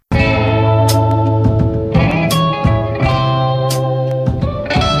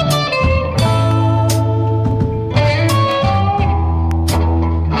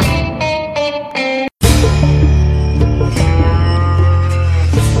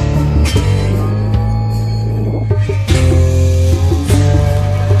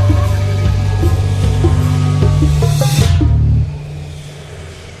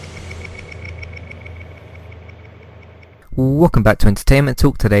welcome back to Entertainment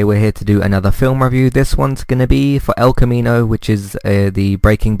Talk. Today we're here to do another film review. This one's going to be for El Camino, which is the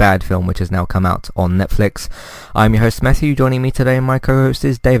Breaking Bad film, which has now come out on Netflix. I'm your host Matthew. Joining me today, my co-host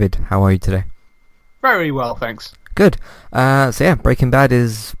is David. How are you today? Very well, thanks. Good. Breaking Bad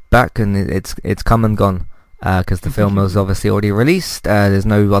is back and it's come and gone because the film was obviously already released. There's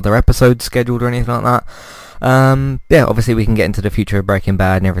no other episodes scheduled or anything like that. Obviously we can get into the future of Breaking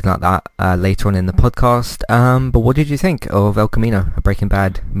Bad and everything like that later on in the podcast. But what did you think of El Camino, a Breaking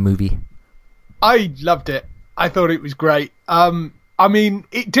Bad movie? I loved it. I thought it was great.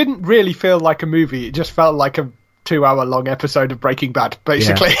 It didn't really feel like a movie. It just felt like a 2-hour long episode of Breaking Bad,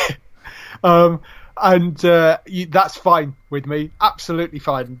 basically. Yeah. That's fine with me. Absolutely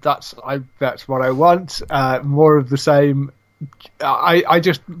fine. That's what I want. More of the same. I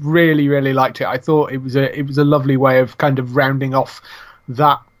just really, really liked it. I thought it was a lovely way of kind of rounding off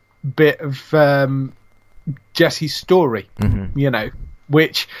that bit of Jesse's story,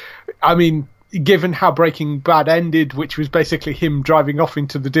 which, I mean, given how Breaking Bad ended, which was basically him driving off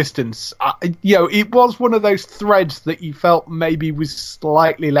into the distance, it was one of those threads that you felt maybe was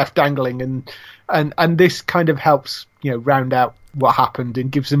slightly left dangling, and this kind of helps, round out what happened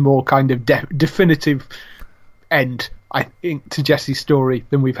and gives a more kind of definitive end, I think, to Jesse's story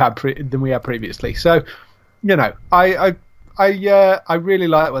than we had previously. So, I really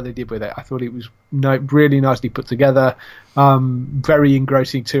like what they did with it. I thought it was really nicely put together, very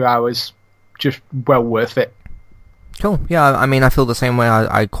engrossing 2 hours, just well worth it. Cool. Yeah, I mean, I feel the same way.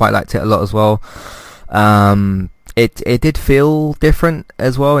 I quite liked it a lot as well. It did feel different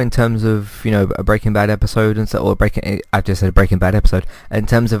as well in terms of, a Breaking Bad episode and so, I just said a Breaking Bad episode. In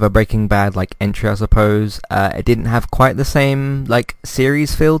terms of a Breaking Bad entry, I suppose, it didn't have quite the same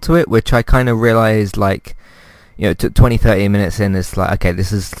series feel to it, which I kind of realized 20-30 minutes in, it's like, okay,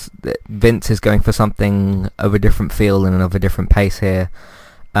 Vince is going for something of a different feel and of a different pace here.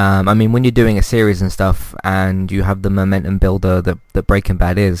 When you're doing a series and stuff and you have the momentum builder that Breaking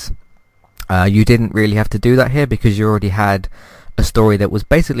Bad is, you didn't really have to do that here because you already had a story that was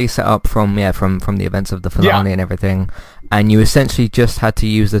basically set up from the events of the finale and everything, and you essentially just had to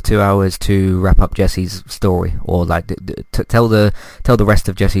use the 2 hours to wrap up Jesse's story, or to tell the rest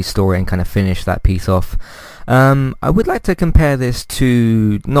of Jesse's story and kind of finish that piece off. I would like to compare this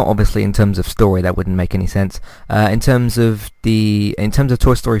to, not obviously in terms of story, that wouldn't make any sense, in terms of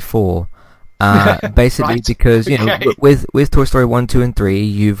Toy Story 4. Basically, right. Because with Toy Story 1, 2, and 3,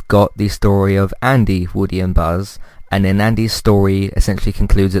 you've got the story of Andy, Woody, and Buzz, and then Andy's story essentially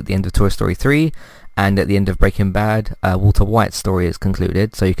concludes at the end of Toy Story 3, and at the end of Breaking Bad, Walter White's story is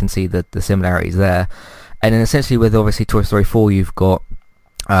concluded, so you can see the similarities there. And then essentially with obviously Toy Story 4, you've got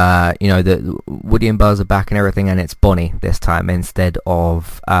the Woody and Buzz are back and everything, and it's Bonnie this time instead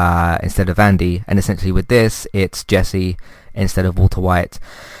of Andy, and essentially with this, it's Jesse instead of Walter White.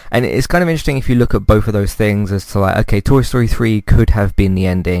 And it's kind of interesting if you look at both of those things as to okay, Toy Story 3 could have been the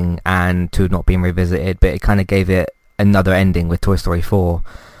ending and to have not been revisited, but it kind of gave it another ending with Toy Story 4.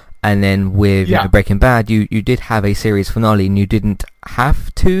 And then with Breaking Bad, you did have a series finale and you didn't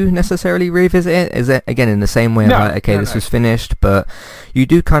have to necessarily revisit it. Is it, again, in the same way this was finished, but you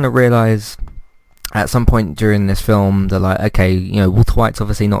do kind of realise at some point during this film that Walter White's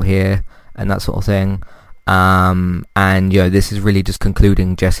obviously not here and that sort of thing. This is really just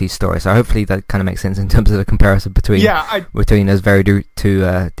concluding Jesse's story. So hopefully that kind of makes sense in terms of the comparison between those very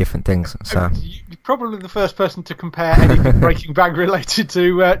two different things. So you're probably the first person to compare anything Breaking Bad related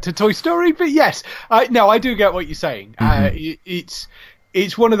to Toy Story, but yes, I do get what you're saying.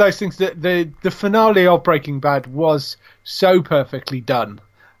 It's one of those things that the finale of Breaking Bad was so perfectly done,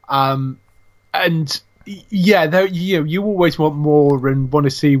 and. Yeah, you always want more and want to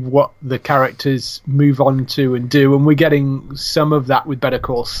see what the characters move on to and do, and we're getting some of that with Better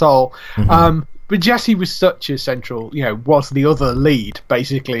Call Saul. But Jesse was such a central, was the other lead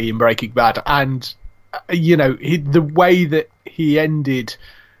basically in Breaking Bad, and the way that he ended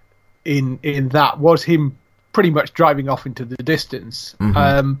in that was him pretty much driving off into the distance.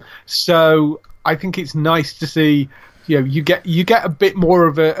 So I think it's nice to see. You get a bit more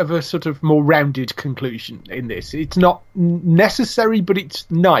of a sort of more rounded conclusion in this. It's not necessary, but it's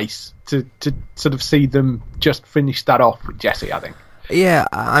nice to sort of see them just finish that off with Jesse, I think. Yeah,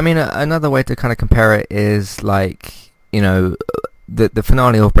 I mean, another way to kind of compare it is the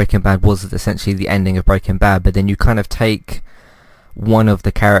finale of Breaking Bad was essentially the ending of Breaking Bad, but then you kind of take one of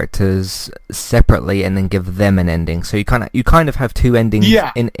the characters separately and then give them an ending, so you kind of have two endings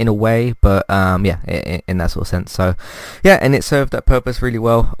in a way, but in that sort of sense. So and it served that purpose really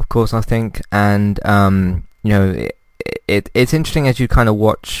well, of course, I think. And it's interesting as you kind of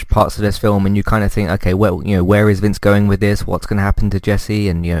watch parts of this film and you kind of think, okay, well, where is Vince going with this? What's going to happen to Jesse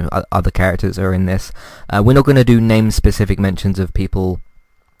and other characters are in this? We're not going to do name specific mentions of people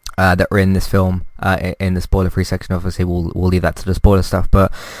that were in this film in the spoiler-free section. Obviously, we'll leave that to the spoiler stuff.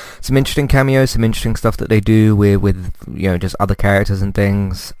 But some interesting cameos, some interesting stuff that they do with just other characters and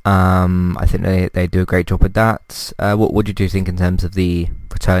things. I think they do a great job with that. What did you think in terms of the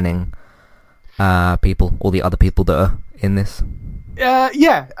returning people, all the other people that are in this?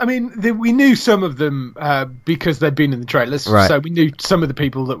 Yeah, I mean, we knew some of them because they'd been in the trailers, right. So we knew some of the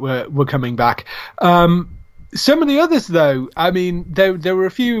people that were coming back. Some of the others, though, I mean, there were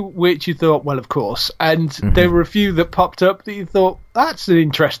a few which you thought, well, of course, and there were a few that popped up that you thought, that's an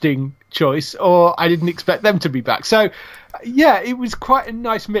interesting choice, or I didn't expect them to be back. So, yeah, it was quite a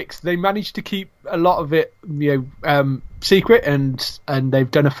nice mix. They managed to keep a lot of it, secret, and they've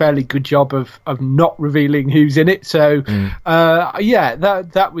done a fairly good job of not revealing who's in it. So, yeah,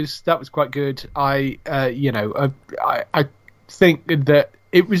 that was quite good. I think that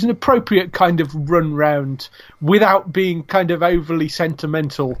it was an appropriate kind of run round without being kind of overly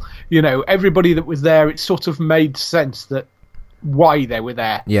sentimental. Everybody that was there, it sort of made sense that why they were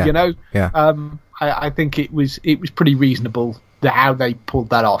there. Yeah. Yeah. I think it was pretty reasonable how they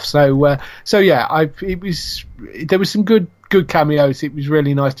pulled that off. So yeah, there was some good cameos. It was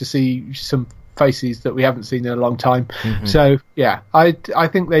really nice to see some faces that we haven't seen in a long time. So yeah, I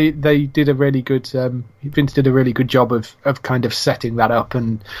think they did a really good Vince did a really good job of kind of setting that up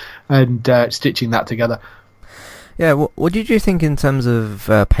and stitching that together. Yeah, what did you think in terms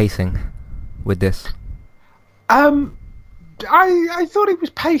of pacing with this? I thought it was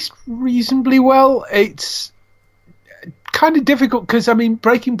paced reasonably well. It's kind of difficult because I mean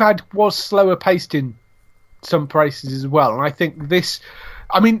Breaking Bad was slower paced in some places as well, and I think this,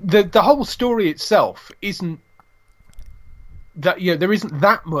 I mean, the whole story itself isn't that, there isn't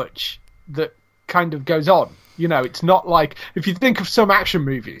that much that kind of goes on. It's not like if you think of some action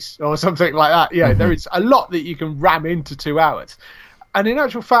movies or something like that. There is a lot that you can ram into 2 hours, and in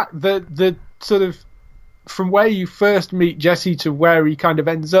actual fact, the sort of from where you first meet Jesse to where he kind of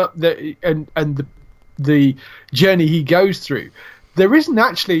ends up, and the journey he goes through, there isn't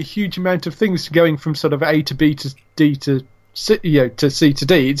actually a huge amount of things going from sort of A to B to D to C, to C to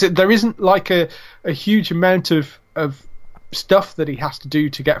D. There isn't like a huge amount of stuff that he has to do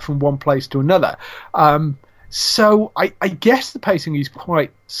to get from one place to another. So I guess the pacing is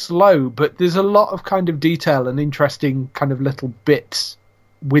quite slow, but there's a lot of kind of detail and interesting kind of little bits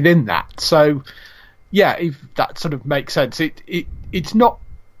within that. So yeah, if that sort of makes sense. It's not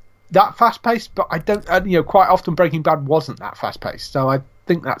that fast paced, but I don't, quite often Breaking Bad wasn't that fast paced, so I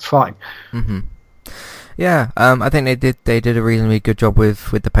think that's fine. Yeah, I think they did a reasonably good job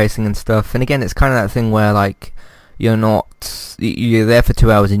with the pacing and stuff. And again, it's kind of that thing where like you're there for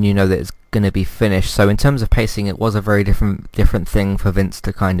 2 hours and you know that it's going to be finished. So in terms of pacing, it was a very different thing for Vince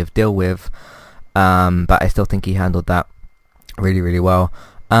to kind of deal with. But I still think he handled that really, really well.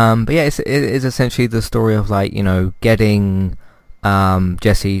 But yeah, it is essentially the story of like getting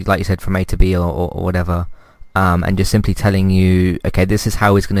Jesse, like you said, from A to B or whatever. And just simply telling you, okay, this is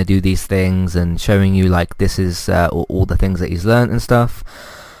how he's going to do these things, and showing you like this is all the things that he's learned and stuff,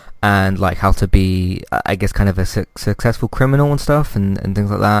 and like how to be, I guess, kind of a successful criminal and stuff, and things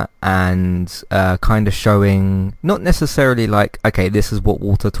like that, and kind of showing not necessarily like, okay, this is what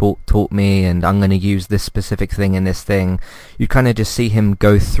Walter taught me, and I'm going to use this specific thing in this thing. You kind of just see him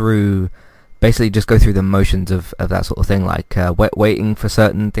basically just go through the motions of that sort of thing, like waiting for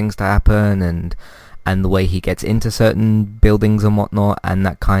certain things to happen, and the way he gets into certain buildings and whatnot, and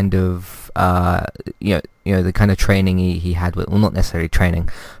that kind of the kind of training he had with, well, not necessarily training,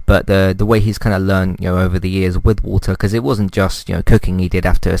 but the way he's kind of learned over the years with Walter, because it wasn't just cooking. He did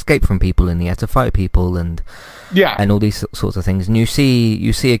have to escape from people, and he had to fight people, and all these sorts of things. And you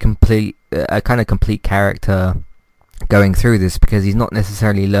see a kind of complete character going through this, because he's not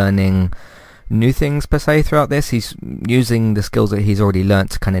necessarily learning new things per se throughout this. He's using the skills that he's already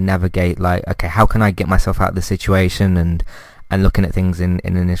learnt to kind of navigate, like, okay, how can I get myself out of the situation, and looking at things in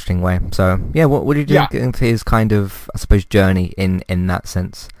an interesting way. So yeah, what did you think of his kind of, I suppose, journey in that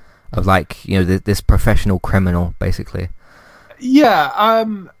sense of like this professional criminal basically? I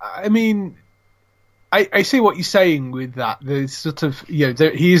mean, I see what you're saying with that. There's sort of,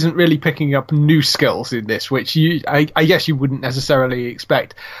 he isn't really picking up new skills in this, which I guess you wouldn't necessarily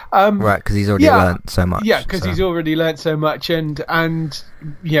expect. Right, because he's already learnt so much. Yeah, because he's already learnt so much, and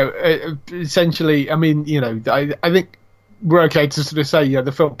essentially, I mean, I think we're okay to sort of say,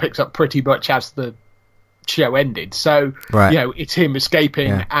 the film picks up pretty much as the show ended. So, right. It's him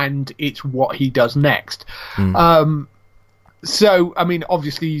escaping, and it's what he does next. So, I mean,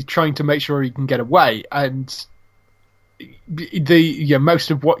 obviously he's trying to make sure he can get away, and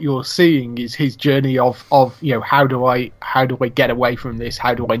most of what you're seeing is his journey of how do I get away from this?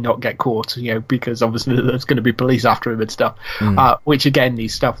 How do I not get caught? Because obviously there's going to be police after him and stuff, which again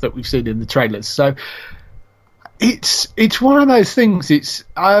is stuff that we've seen in the trailers. So it's one of those things. It's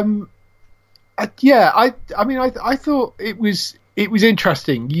I thought it was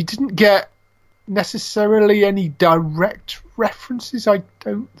interesting. You didn't get necessarily any direct references, I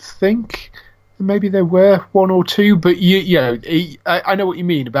don't think. Maybe there were one or two, but I know what you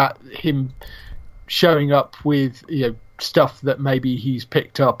mean about him showing up with stuff that maybe he's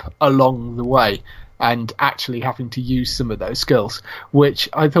picked up along the way and actually having to use some of those skills, which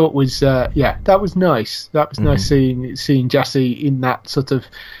I thought was that was nice. That was nice seeing Jesse in that sort of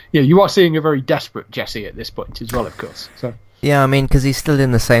you are seeing a very desperate Jesse at this point as well, of course. So. Yeah, I mean, because he's still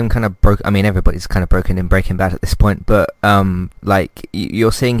in the same kind of broken... I mean, everybody's kind of broken in Breaking Bad at this point, but,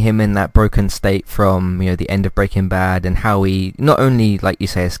 you're seeing him in that broken state from, the end of Breaking Bad, and how he, not only, like you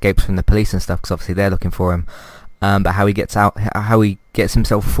say, escapes from the police and stuff, because obviously they're looking for him, but how he gets out, how he gets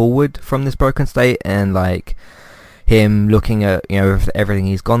himself forward from this broken state, and, him looking at, everything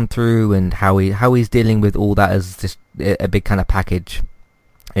he's gone through, and how he's dealing with all that as just a big kind of package,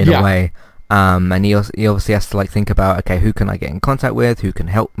 in a way. And he obviously has to think about, okay, who can I get in contact with, who can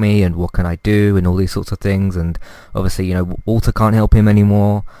help me, and what can I do, and all these sorts of things. And obviously, Walter can't help him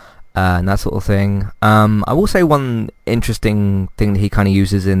anymore, and that sort of thing. I will say one interesting thing that he kind of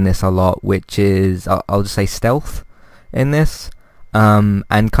uses in this a lot, which is, I'll just say stealth in this, and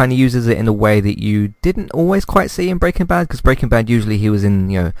kind of uses it in a way that you didn't always quite see in Breaking Bad, because Breaking Bad usually he was in,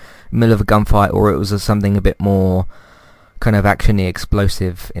 middle of a gunfight, or it was something a bit more kind of actiony,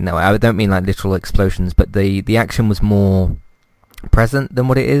 explosive in that way. I don't mean literal explosions, but the action was more present than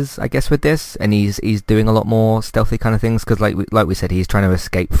what it is, I guess, with this. And he's doing a lot more stealthy kind of things, because like we said, he's trying to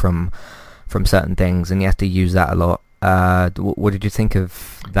escape from certain things, and you have to use that a lot. What did you think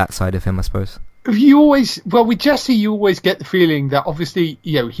of that side of him, I suppose? With Jesse, you always get the feeling that obviously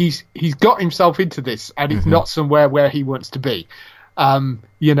he's got himself into this, and he's not somewhere where he wants to be.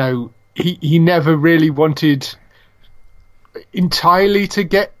 He never really wanted entirely to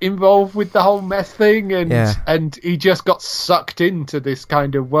get involved with the whole meth thing, and he just got sucked into this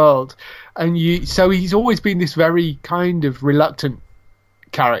kind of world, and so he's always been this very kind of reluctant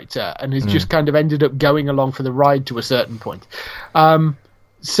character, and has just kind of ended up going along for the ride to a certain point.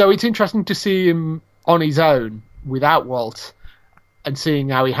 So it's interesting to see him on his own without Walt, and seeing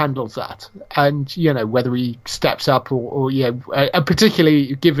how he handles that, and whether he steps up or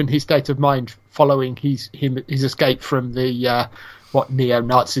particularly given his state of mind following his escape from the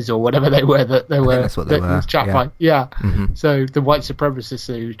neo-Nazis or whatever they were that they were. That's what they were. Trapped by. So the white supremacists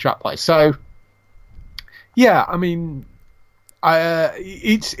who were trapped by. So I mean,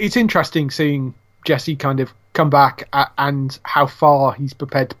 it's interesting seeing Jesse kind of come back and how far he's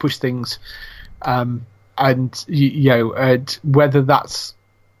prepared to push things. And whether that's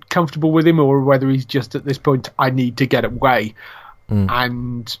comfortable with him, or whether he's just at this point, I need to get away,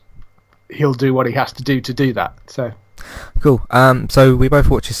 and he'll do what he has to do that. So cool. So we both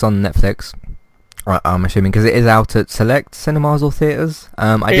watch this on Netflix, I'm assuming, because it is out at select cinemas or theatres.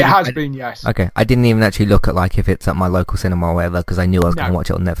 It has been, yes. Okay, I didn't even actually look at if it's at my local cinema or whatever, because I knew I was going to watch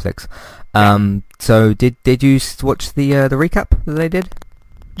it on Netflix. So did you watch the recap that they did?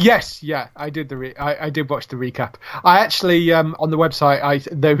 Yes, I did I did watch the recap. I actually on the website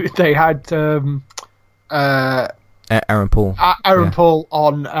they had Aaron Paul. Aaron Paul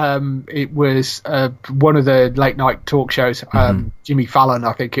on. It was one of the late night talk shows. Jimmy Fallon,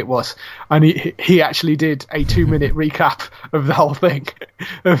 I think it was, and he actually did a 2-minute recap of the whole thing.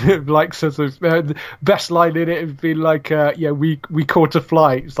 Sort of best line in it would be we caught a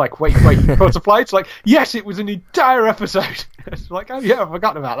fly. It's like, wait, you caught a fly? It's like, yes, it was an entire episode. It's like, oh yeah, I've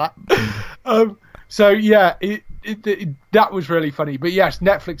forgotten about that. That was really funny. But yes,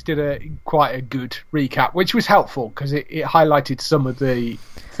 Netflix did quite a good recap, which was helpful because it highlighted some of the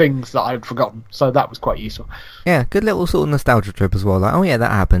things that I'd forgotten. So that was quite useful. Yeah, good little sort of nostalgia trip as well. Like, oh yeah, that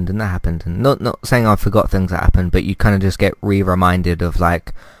happened, and not saying I forgot things that happened, but you kind of just get reminded of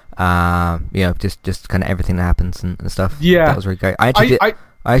just kind of everything that happens and stuff. Yeah, that was really great. I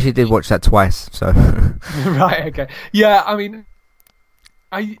actually did watch that twice. So right, okay, yeah. I mean,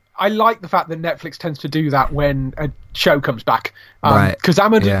 I like the fact that Netflix tends to do that when a show comes back, because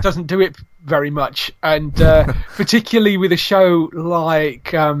Amazon doesn't do it very much, and particularly with a show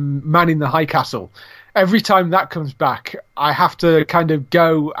like Man in the High Castle, every time that comes back, I have to kind of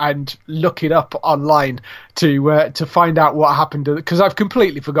go and look it up online to find out what happened, because I've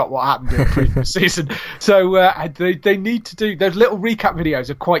completely forgot what happened in the previous season. So they need to do those little recap videos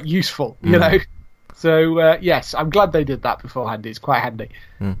are quite useful, you know. So yes, I'm glad they did that beforehand. It's quite handy.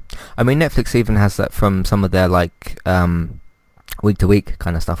 I mean, Netflix even has that from some of their like week to week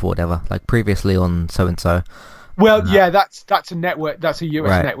kind of stuff or whatever, like previously on so and so. Well, yeah, that's a network. That's a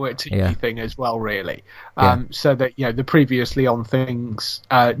US network TV Yeah. thing as well, really. Yeah. So that, you know, the previously on things.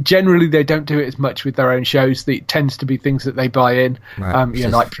 Generally, they don't do it as much with their own shows. It tends to be things that they buy in. Right. You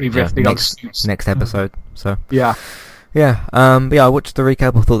know, like previously on Suits. Next episode. So Yeah. yeah, but yeah, I watched the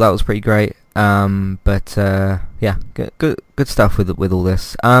recap. I thought that was pretty great. But yeah, good stuff with all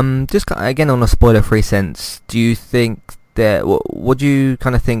this. Just again on a spoiler-free sense, do you think that what do you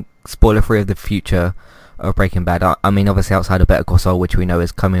kind of think spoiler-free of the future of Breaking Bad? I mean, obviously outside of Better Call Saul, which we know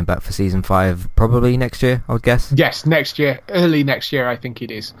is coming back for season 5 probably next year, I would guess. Yes, next year, early next year, I think it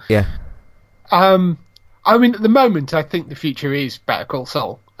is. Yeah. I mean, at the moment, I think the future is Better Call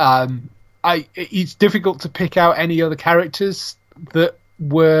Saul. It's difficult to pick out any other characters that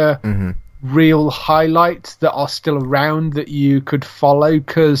were real highlights that are still around that you could follow,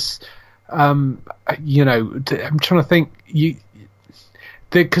 because you know, I'm trying to think,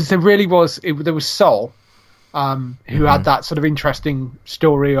 because there really was there was Saul, who had that sort of interesting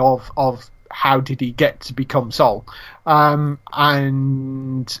story of how did he get to become Saul,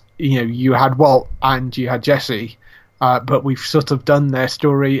 and you know, you had Walt and you had Jesse, but we've sort of done their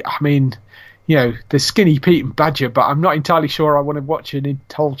story. I mean, you know, there's Skinny Pete and Badger, but I'm not entirely sure I want to watch an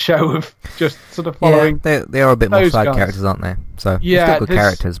whole show of just sort of following. Yeah, they are a bit more side guys. characters, aren't they? So Yeah, they're still good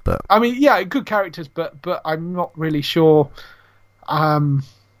characters, but I mean, yeah, good characters, but I'm not really sure.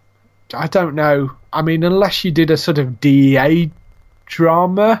 I don't know. I mean, unless you did a sort of DEA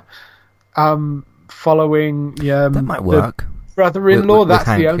drama, following that might work. The brother-in-law. With That's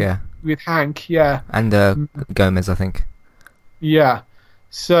Hank, the only yeah. with Hank, yeah, And Gomez, I think. yeah.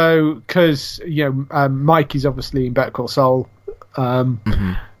 So, because you know, Mike is obviously in Better Call Saul,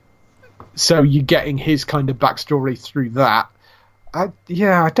 so you're getting his kind of backstory through that. I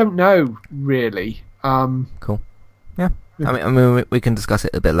don't know really. Cool. Yeah. I mean, we can discuss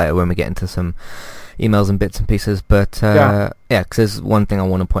it a bit later when we get into some emails and bits and pieces. But yeah, because there's one thing I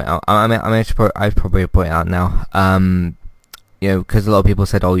want to point out. I'd probably point out now. You know, because a lot of people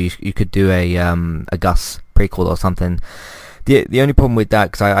said, "Oh, you could do a Gus prequel or something." The only problem with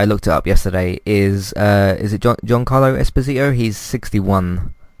that, because I looked it up yesterday, is it Giancarlo Esposito? He's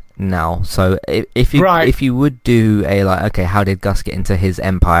 61 now. So if you would do a like, okay, how did Gus get into his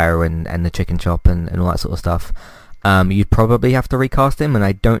empire and the chicken shop and all that sort of stuff? You'd probably have to recast him, and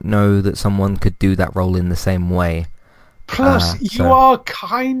I don't know that someone could do that role in the same way. Plus, you are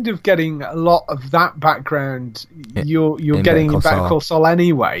kind of getting a lot of that background. You're getting in Better Call Saul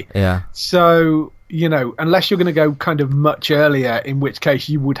anyway. Yeah. So, you know, unless you're going to go kind of much earlier, in which case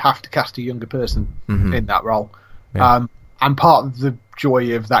you would have to cast a younger person in that role. Yeah. And part of the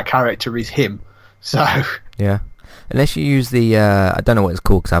joy of that character is him. So yeah. Unless you use the I don't know what it's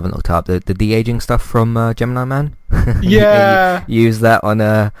called because I haven't looked up the de-aging stuff from Gemini Man. Yeah. you use that on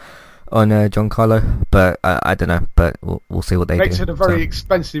Giancarlo, but I don't know. But we'll see what they do. Makes it a very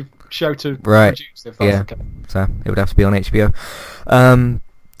expensive show to produce. If that's okay. So it would have to be on HBO.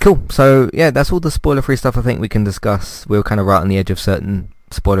 Cool. So yeah, that's all the spoiler-free stuff I think we can discuss. We were kind of right on the edge of certain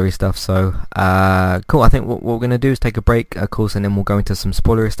spoilery stuff, so cool. I think what we're going to do is take a break, of course, and then we'll go into some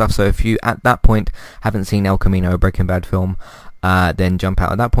spoilery stuff. So if you at that point haven't seen El Camino, a Breaking Bad film, then jump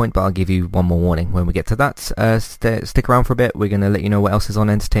out at that point, but I'll give you one more warning when we get to that. Stick around for a bit. We're going to let you know what else is on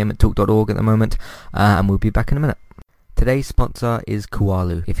entertainmenttalk.org at the moment, and we'll be back in a minute. Today's sponsor is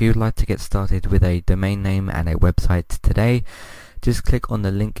Kualu. If you'd like to get started with a domain name and a website today, just click on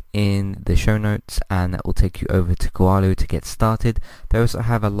the link in the show notes and that will take you over to Kualu to get started. They also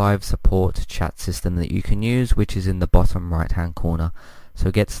have a live support chat system that you can use, which is in the bottom right hand corner.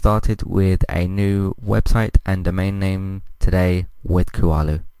 So get started with a new website and domain name today with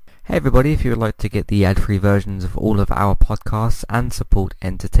Kualu. Hey everybody, if you would like to get the ad-free versions of all of our podcasts and support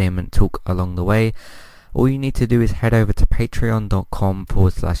Entertainment Talk along the way, all you need to do is head over to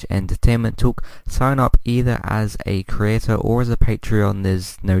patreon.com/entertainment talk. Sign up either as a creator or as a Patreon.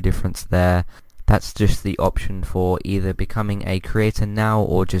 There's no difference there. That's just the option for either becoming a creator now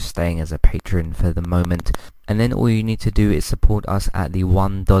or just staying as a patron for the moment. And then all you need to do is support us at the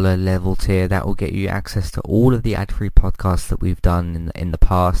 $1 level tier. That will get you access to all of the ad-free podcasts that we've done in the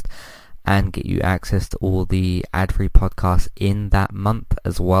past, and get you access to all the ad-free podcasts in that month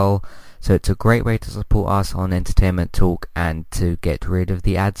as well. So it's a great way to support us on Entertainment Talk and to get rid of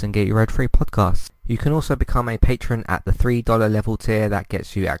the ads and get your ad-free podcasts. You can also become a patron at the $3 level tier. That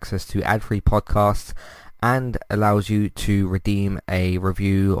gets you access to ad-free podcasts and allows you to redeem a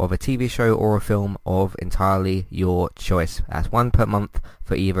review of a TV show or a film of entirely your choice. That's one per month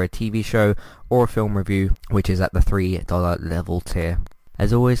for either a TV show or a film review, which is at the $3 level tier.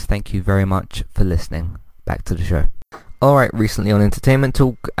 As always, thank you very much for listening. Back to the show. Alright, recently on Entertainment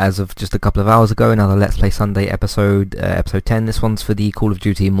Talk, as of just a couple of hours ago, another Let's Play Sunday episode, episode 10. This one's for the Call of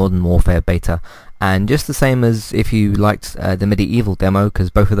Duty Modern Warfare beta. And just the same as if you liked the Medieval demo, because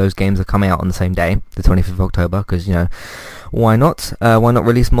both of those games are coming out on the same day, the 25th of October, because, you know, why not? Why not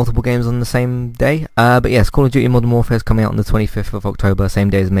release multiple games on the same day? But yes, Call of Duty Modern Warfare is coming out on the 25th of October, same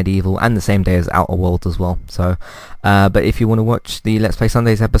day as Medieval, and the same day as Outer Worlds as well. So, but if you want to watch the Let's Play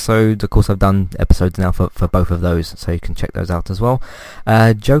Sundays episodes, of course I've done episodes now for both of those, so you can check those out as well.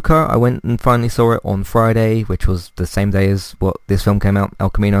 Joker, I went and finally saw it on Friday, which was the same day as what this film came out,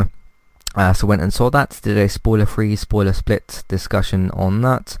 El Camino. So went and saw that, did a spoiler-free, spoiler-split discussion on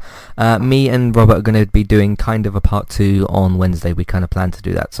that. Me and Robert are going to be doing kind of a part 2 on Wednesday. We kind of plan to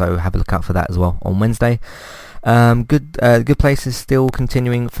do that, so have a look out for that as well on Wednesday. Good Place is still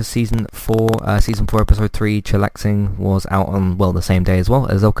continuing for Season 4. Season 4 Episode 3, Chillaxing, was out on, well, the same day as well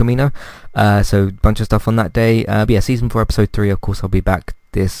as El Camino. So a bunch of stuff on that day. But yeah, Season 4 Episode 3, of course, I'll be back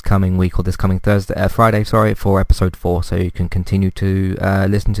this coming week, or this coming Friday, for Episode 4, so you can continue to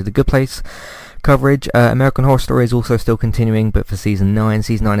listen to the Good Place coverage. American Horror Story is also still continuing, but for Season 9,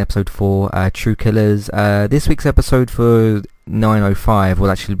 Episode 4, True Killers. This week's episode for 905 will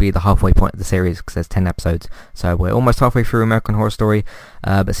actually be the halfway point of the series, because there's 10 episodes, so we're almost halfway through American Horror Story,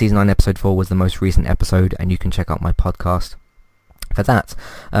 but Season 9 Episode 4 was the most recent episode, and you can check out my podcast for that.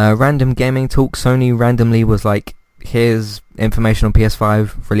 Random Gaming Talk, Sony randomly was like, here's information on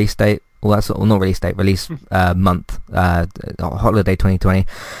PS5 release date, all that sort, well, not release date, release month, holiday 2020.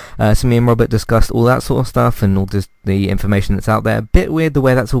 So me and Robert discussed all that sort of stuff and all just the information that's out there. A bit weird the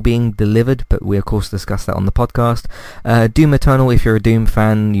way that's all being delivered, but we of course discussed that on the podcast. Doom Eternal, if you're a Doom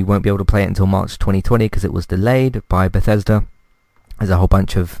fan, you won't be able to play it until March 2020 because it was delayed by Bethesda. There's a whole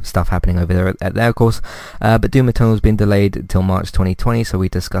bunch of stuff happening over there of course. But Doom Eternal has been delayed until March 2020, so we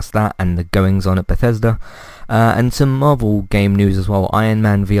discussed that and the goings on at Bethesda. And some Marvel game news as well. Iron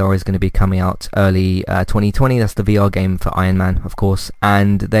Man VR is going to be coming out early 2020. That's the VR game for Iron Man, of course.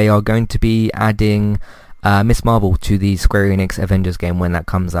 And they are going to be adding Miss Marvel to the Square Enix Avengers game when that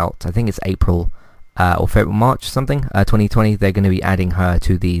comes out. I think it's April or February, March something, 2020. They're going to be adding her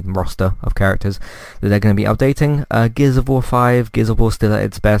to the roster of characters that they're going to be updating. Gears of War 5, Gears of War still at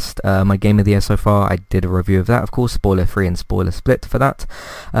its best. My game of the year so far, I did a review of that, of course, spoiler free and spoiler split for that.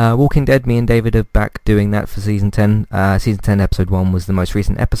 Walking Dead, me and David are back doing that for Season 10. Season 10 Episode 1 was the most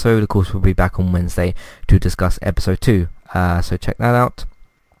recent episode. Of course, we'll be back on Wednesday to discuss Episode 2, so check that out.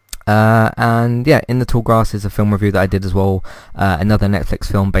 And yeah, In the Tall Grass is a film review that I did as well, another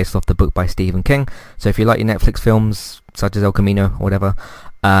Netflix film based off the book by Stephen King. So if you like your Netflix films such as El Camino or whatever,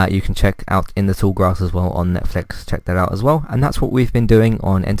 you can check out In the Tall Grass as well on Netflix. Check that out as well. And that's what we've been doing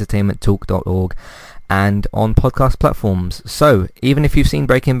on entertainmenttalk.org and on podcast platforms. So even if you've seen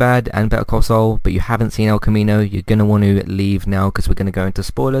Breaking Bad and Better Call Saul but you haven't seen El Camino, you're going to want to leave now because we're going to go into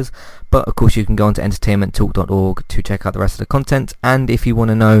spoilers. But of course you can go on to entertainmenttalk.org to check out the rest of the content, and if you want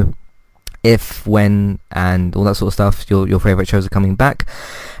to know if, when, and all that sort of stuff, your favourite shows are coming back,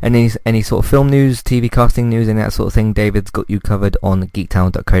 and any sort of film news, TV casting news, and that sort of thing, David's got you covered on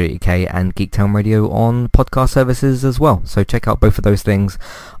geektown.co.uk and Geektown Radio on podcast services as well. So check out both of those things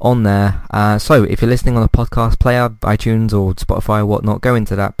on there. So if you're listening on a podcast player, iTunes or Spotify or whatnot, go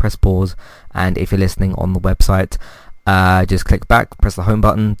into that, press pause, and if you're listening on the website, just click back, press the home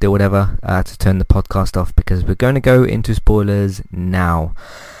button, do whatever to turn the podcast off, because we're going to go into spoilers now.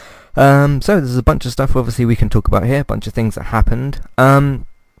 So there's a bunch of stuff obviously we can talk about here, a bunch of things that happened.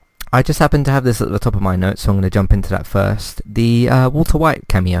 I just happened to have this at the top of my notes, so I'm going to jump into that first. The Walter White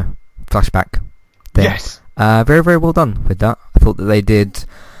cameo flashback thing. Yes. Very, very well done with that. I thought that they did.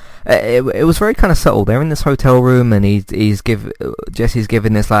 It was very kind of subtle. They're in this hotel room, and Jesse's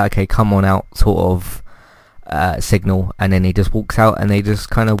giving this like, okay, come on out sort of signal, and then he just walks out, and they just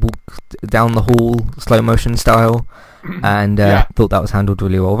kind of walk down the hall, slow motion style. And thought that was handled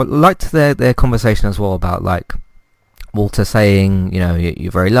really well. But liked their conversation as well about like Walter saying, you know,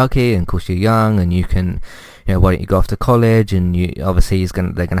 you're very lucky, and of course you're young, and you can, you know, why don't you go off to college? And you obviously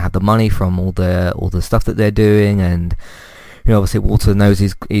they're gonna have the money from all the stuff that they're doing, and you know, obviously Walter knows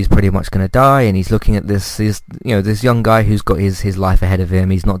he's pretty much gonna die, and he's looking at this young guy who's got his life ahead of him.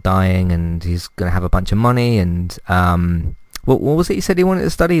 He's not dying, and he's gonna have a bunch of money, and what was it he said he wanted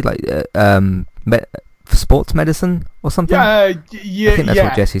to study, like sports medicine or something. Yeah, I think that's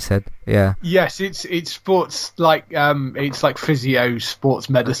what Jesse said. Yeah. Yes, it's sports, like it's like physio sports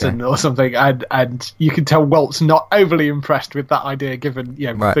medicine or something, and you can tell Walt's not overly impressed with that idea, given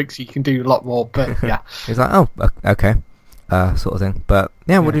thinks he can do a lot more. But yeah, he's like, oh, okay, sort of thing. But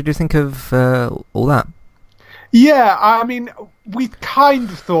yeah, what did you think of all that? Yeah, I mean, we kind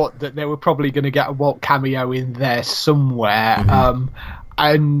of thought that they were probably going to get a Walt cameo in there somewhere,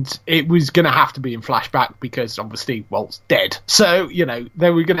 and it was going to have to be in flashback because obviously Walt's dead. So they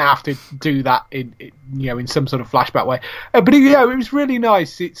were going to have to do that in some sort of flashback way. But it was really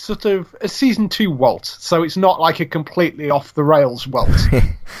nice. It's sort of a season 2 Walt, so it's not like a completely off the rails Walt.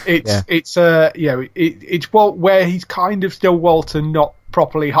 It's Walt where he's kind of still Walt and not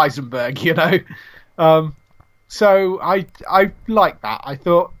properly Heisenberg. So I like that. I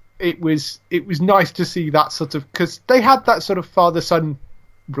thought it was nice to see that sort of, because they had that sort of father-son,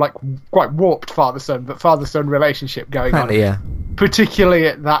 like quite warped father-son, but father-son relationship going on. Yeah. Particularly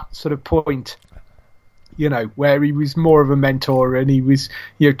at that sort of point, where he was more of a mentor and he was,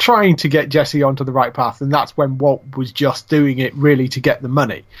 trying to get Jesse onto the right path, and that's when Walt was just doing it really to get the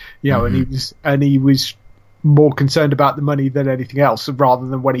money, and he was more concerned about the money than anything else, rather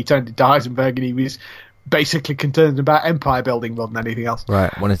than when he turned into Heisenberg and he was basically concerned about empire building more than anything else.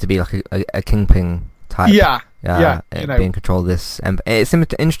 Right, wanted to be like a kingpin type. Be in control of this. It's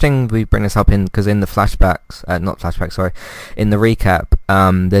interesting we bring this up because in the flashbacks, in the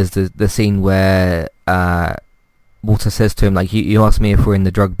recap, there's the scene where Walter says to him, like, you asked me if we're in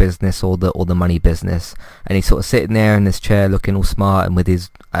the drug business or the money business, and he's sort of sitting there in this chair looking all smart and with his,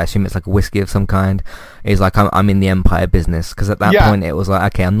 I assume it's like a whiskey of some kind. He's like, I'm in the empire business, because at that point it was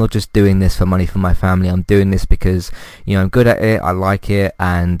like, okay, I'm not just doing this for money for my family, I'm doing this because I'm good at it, I like it,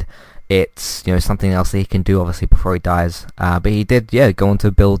 and it's something else that he can do obviously before he dies. But he did go on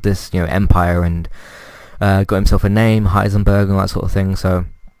to build this empire and got himself a name, Heisenberg, and all that sort of thing. So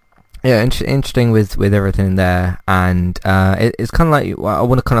yeah, interesting with everything there, and it's kind of like, I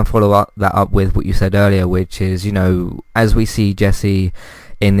want to kind of follow that up with what you said earlier, which is as we see Jesse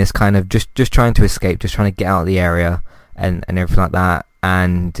in this kind of just trying to escape, just trying to get out of the area and everything like that,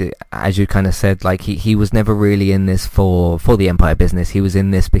 and as you kind of said, like he was never really in this for the empire business. He was in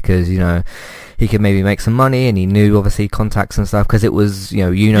this because he could maybe make some money, and he knew obviously contacts and stuff, because it was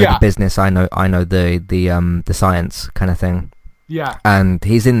the business, I know the science kind of thing. Yeah, and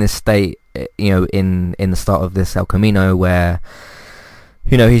he's in this state, in the start of this El Camino, where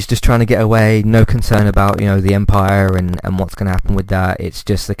he's just trying to get away, no concern about the empire and what's going to happen with that. It's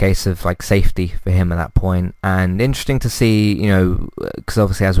just a case of like safety for him at that point. And interesting to see, because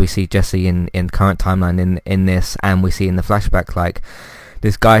obviously as we see Jesse in current timeline in this, and we see in the flashback, like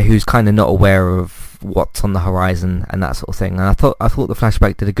this guy who's kind of not aware of what's on the horizon and that sort of thing. And I thought the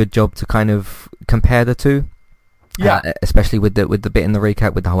flashback did a good job to kind of compare the two. Yeah, especially with the bit in the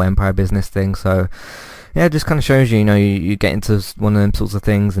recap with the whole empire business thing. So yeah, it just kind of shows you get into one of them sorts of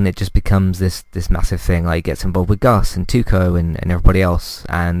things, and it just becomes this massive thing. Like, he gets involved with Gus and Tuco and everybody else,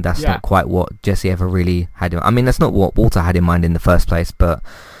 and that's not quite what Jesse ever really had. I mean, that's not what Walter had in mind in the first place, but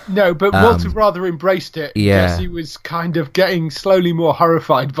no, but Walter rather embraced it. Yeah, Jesse was kind of getting slowly more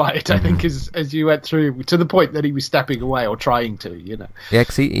horrified by it, I think, as you went through, to the point that he was stepping away, or trying to, Yeah,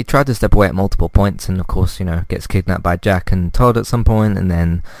 because he tried to step away at multiple points, and of course, gets kidnapped by Jack and Todd at some point, and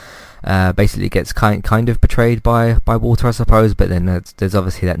then basically gets kind of betrayed by Walter, I suppose. But then there's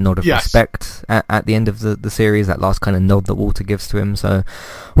obviously that nod of respect at the end of the series, that last kind of nod that Walter gives to him. So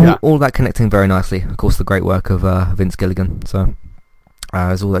all that connecting very nicely. Of course, the great work of Vince Gilligan. So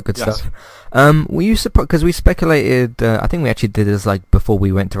there's all that good stuff. Were you surprised? Because we speculated, I think we actually did this like before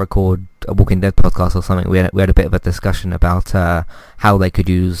we went to record a Walking Dead podcast or something. We had a bit of a discussion about how they could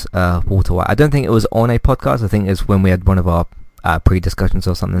use Walter White. I don't think it was on a podcast. I think it's when we had one of our pre-discussions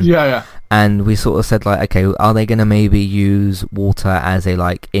or something. Yeah. And we sort of said, like, okay, are they going to maybe use Walter as a,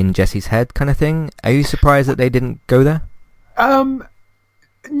 like, in Jesse's head kind of thing? Are you surprised that they didn't go there?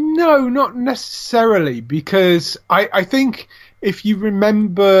 No, not necessarily, because I think if you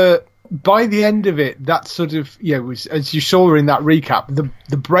remember, by the end of it, that sort of, was, as you saw in that recap,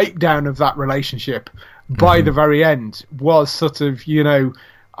 the breakdown of that relationship by the very end was sort of,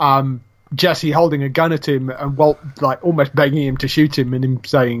 Jesse holding a gun at him and Walt like almost begging him to shoot him, and him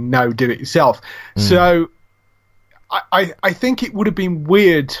saying, no, do it yourself. So I think it would have been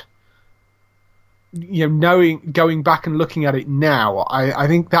weird, going back and looking at it now. I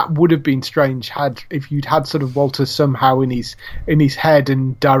think that would have been strange if you'd had sort of Walter somehow in his head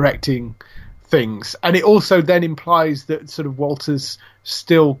and directing things. And it also then implies that sort of Walter's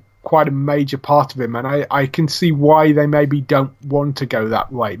still quite a major part of him, and I can see why they maybe don't want to go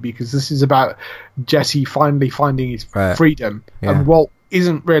that way, because this is about Jesse finally finding his freedom, and Walt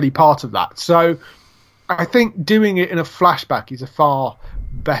isn't really part of that. So I think doing it in a flashback is a far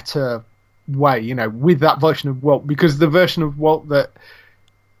better way, with that version of Walt, because the version of Walt that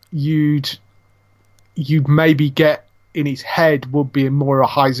you'd maybe get in his head would be more a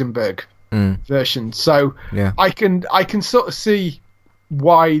Heisenberg version. So I can sort of see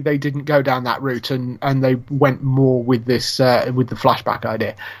why they didn't go down that route, and they went more with this with the flashback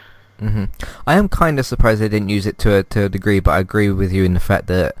idea. I am kind of surprised they didn't use it to a degree, but I agree with you in the fact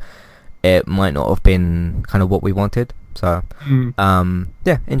that it might not have been kind of what we wanted. So,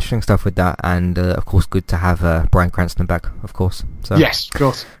 interesting stuff with that, and of course, good to have Bryan Cranston back, of course. So, yes, of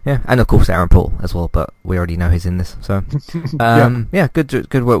course. Yeah, and of course Aaron Paul as well, but we already know he's in this. So,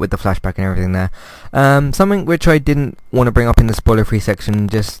 good work with the flashback and everything there. Something which I didn't want to bring up in the spoiler-free section,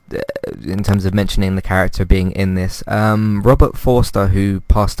 just in terms of mentioning the character being in this. Robert Forster, who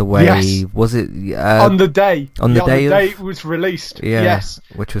passed away, was it on the day? On the day it was released. Yeah, yes,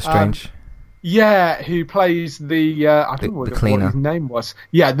 which was strange. Who plays the I don't know what his name was.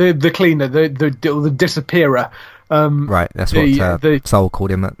 Yeah, the cleaner, the disappearer. Right, that's what Saul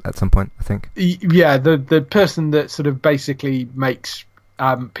called him at some point, I think. Yeah, the person that sort of basically makes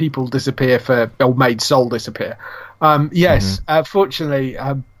people disappear or made Saul disappear. Fortunately,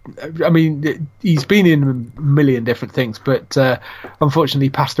 I mean, he's been in a million different things, but unfortunately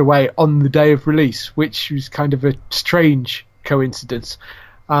passed away on the day of release, which was kind of a strange coincidence.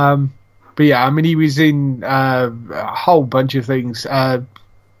 But yeah, I mean, he was in a whole bunch of things.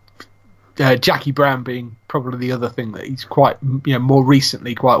 Jackie Brown being probably the other thing that he's quite, more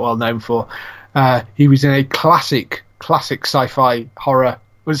recently quite well known for. He was in a classic sci-fi horror,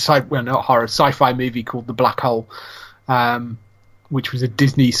 sci-fi movie called The Black Hole, which was a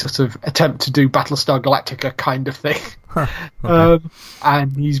Disney sort of attempt to do Battlestar Galactica kind of thing. Huh, okay.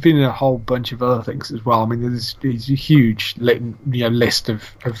 And he's been in a whole bunch of other things as well. I mean, there's a huge list of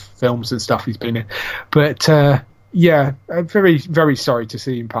films and stuff he's been in. But I'm very, very sorry to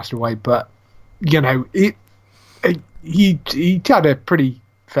see him pass away. But he had a pretty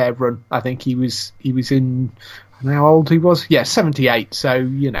fair run. I think he was in, I don't know how old he was. Yeah, 78. So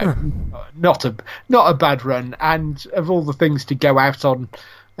not a bad run. And of all the things to go out on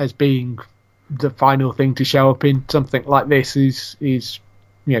as being the final thing to show up in something like this is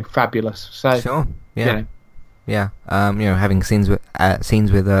fabulous. So sure, having scenes with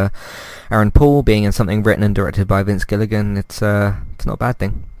Aaron Paul, being in something written and directed by Vince Gilligan, it's not a bad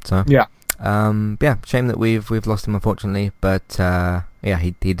thing. So shame that we've lost him, unfortunately, but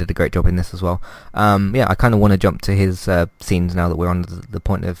he did a great job in this as well. I kind of want to jump to his scenes now that we're on the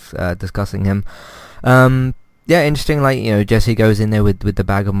point of discussing him. Interesting. Jesse goes in there with the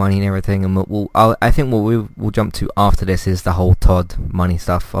bag of money and everything, and I think what we'll jump to after this is the whole Todd money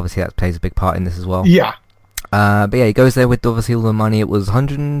stuff. Obviously, that plays a big part in this as well. Yeah. He goes there with obviously all the money. It was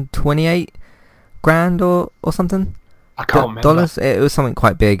 $128,000 or something. I can't remember. Dollars. It was something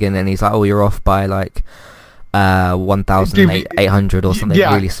quite big, and then he's like, "Oh, you're off by like $1,800 or something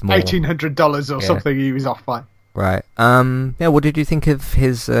really small." $1,800 or something. He was off by. Right. What did you think of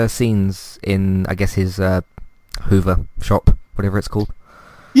his scenes in, I guess, his Hoover shop, whatever it's called?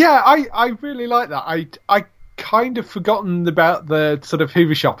 Yeah, I really like that. I kind of forgotten about the sort of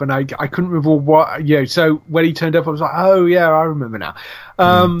Hoover shop, and I couldn't remember what. So when he turned up, I was like, oh yeah, I remember now.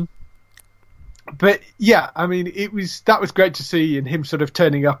 But yeah, I mean, that was great to see, and him sort of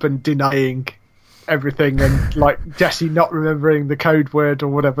turning up and denying everything, and like Jesse not remembering the code word or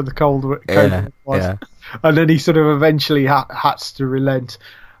whatever the code word was, and then he sort of eventually has to relent.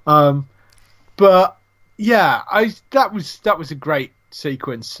 But yeah, that was a great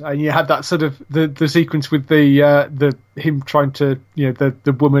sequence, and you had that sort of the sequence with the him trying to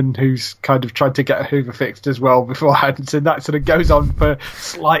the woman who's kind of tried to get a Hoover fixed as well beforehand, and that sort of goes on for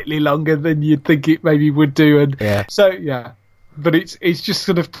slightly longer than you'd think it maybe would do, and but it's just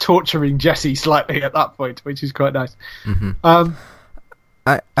sort of torturing Jesse slightly at that point, which is quite nice.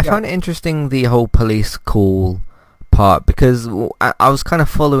 I find it interesting, the whole police call part, because I was kind of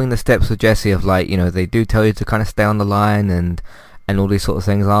following the steps of Jesse of they do tell you to kind of stay on the line and all these sort of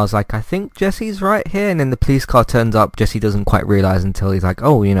things, and I was like, I think Jesse's right here, and then the police car turns up. Jesse doesn't quite realise until he's like,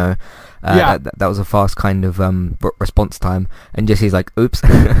 oh, that was a fast kind of response time, and Jesse's like, oops.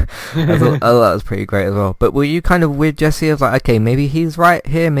 I thought, that was pretty great as well. But were you kind of with Jesse of like, okay, maybe he's right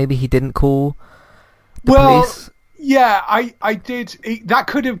here, maybe he didn't call the police? Yeah, I did. That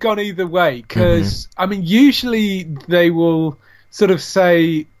could have gone either way, because I mean, usually they will sort of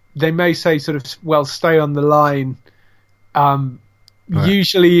say, they may say sort of, well, stay on the line,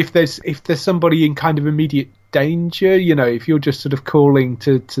 usually if there's somebody in kind of immediate danger, if you're just sort of calling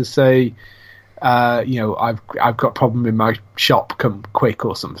to say, I've got a problem in my shop, come quick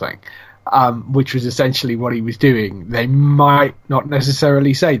or something, which was essentially what he was doing, they might not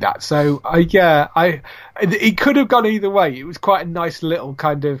necessarily say that. So it could have gone either way. It was quite a nice little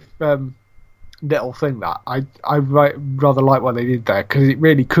kind of little thing that I rather like what they did there, because it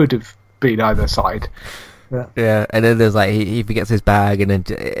really could have been either side. Yeah, and then there's like he forgets his bag, and then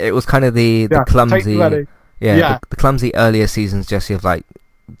it was kind of the clumsy, the clumsy earlier seasons, Jesse, of like,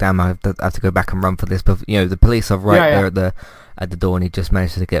 damn, I have to go back and run for this, but the police are there at the door, and he just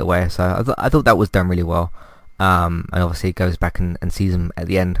managed to get away. So I thought that was done really well. And obviously he goes back and sees him at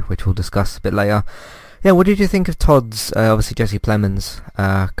the end, which we'll discuss a bit later. Yeah, what did you think of Todd's, obviously Jesse Plemons,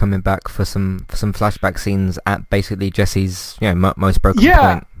 coming back for some flashback scenes at basically Jesse's, most broken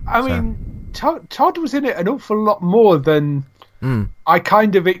point? I mean, Todd was in it an awful lot more than I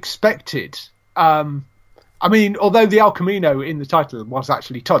kind of expected. I mean, although the El Camino in the title was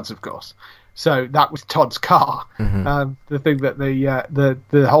actually Todd's, of course. So that was Todd's car, the thing that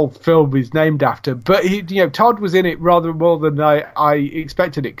the whole film is named after. But Todd was in it rather more than I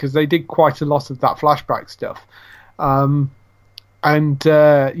expected it, because they did quite a lot of that flashback stuff. Todd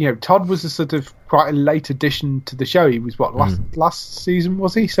was a sort of quite a late addition to the show. He was last season,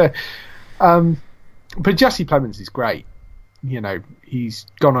 was he? So, but Jesse Plemons is great. He's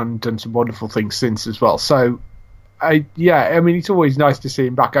gone on and done some wonderful things since as well. So. I mean, it's always nice to see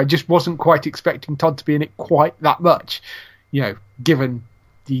him back. I just wasn't quite expecting Todd to be in it quite that much, given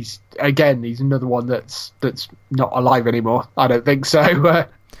he's another one that's not alive anymore. I don't think so.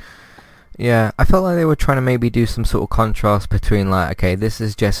 Yeah, I felt like they were trying to maybe do some sort of contrast between, like, okay, this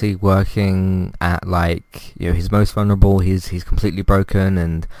is Jesse working at, like, he's most vulnerable, he's completely broken,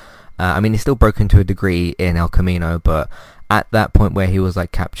 and I mean, he's still broken to a degree in El Camino, but at that point where he was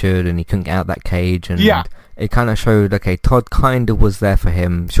like captured and he couldn't get out of that cage, and it kind of showed, okay, Todd kind of was there for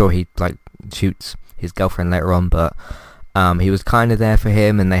him. Sure, he like shoots his girlfriend later on, but he was kind of there for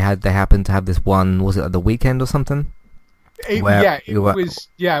him, and they happened to have this one, was it like the weekend or something? It was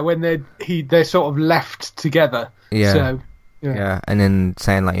when they're sort of left together. Yeah. So, and then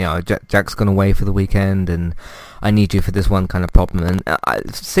saying like, Jack's gone away for the weekend, and I need you for this one kind of problem.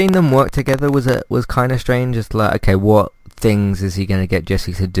 And seeing them work together was kind of strange. Just like, okay, what things is he going to get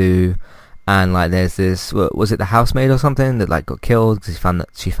Jesse to do? And like, there's this, was it the housemaid or something that like got killed because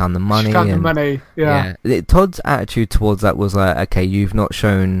she found the money. She found the money. Yeah. Todd's attitude towards that was like, okay, you've not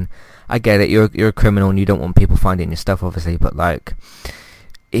shown. I get it. You're a criminal and you don't want people finding your stuff, obviously. But like,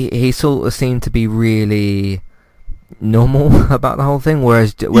 he sort of seemed to be really normal about the whole thing,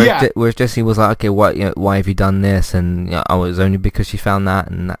 whereas Jesse was like, okay, why have you done this? And it was only because she found that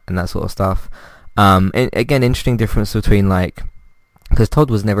and that sort of stuff. And again, interesting difference between, like, because Todd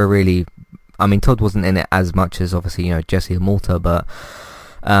was never really, I mean, Todd wasn't in it as much as obviously Jesse and Malta, but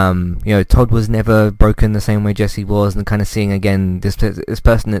Todd was never broken the same way Jesse was, and kind of seeing again this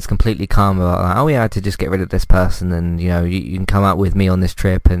person that's completely calm about, like, oh yeah, I had to just get rid of this person, and you can come out with me on this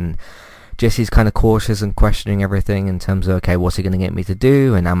trip. And Jesse's kind of cautious and questioning everything in terms of, okay, what's he going to get me to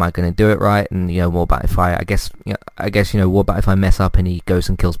do, and am I going to do it right? And what about if what about if I mess up and he goes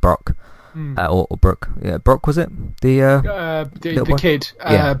and kills Brock, or Brooke? Yeah, Brock, was it the kid?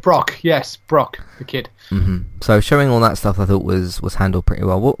 Brock, yes, Brock, the kid. Mm-hmm. So showing all that stuff, I thought was handled pretty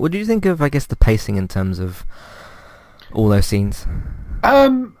well. What do you think of, I guess, the pacing in terms of all those scenes? I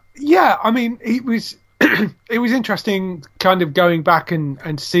mean, it was. It was interesting kind of going back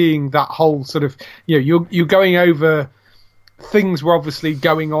and seeing that whole sort of, you're going over things were obviously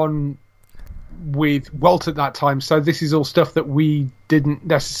going on with Walt at that time. So this is all stuff that we didn't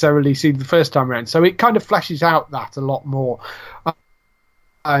necessarily see the first time around. So it kind of fleshes out that a lot more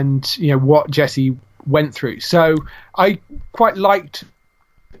and, what Jesse went through. So I quite liked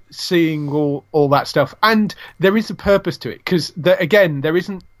seeing all that stuff. And there is a purpose to it, because again, there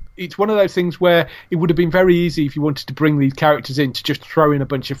isn't. It's one of those things where it would have been very easy if you wanted to bring these characters in to just throw in a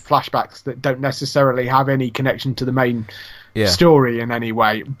bunch of flashbacks that don't necessarily have any connection to the main story in any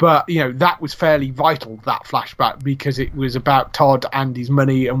way. But, that was fairly vital, that flashback, because it was about Todd and his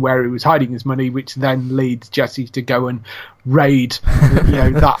money and where he was hiding his money, which then leads Jesse to go and raid,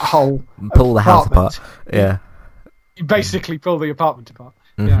 that whole pull the house apart. Yeah. Basically pull the apartment apart.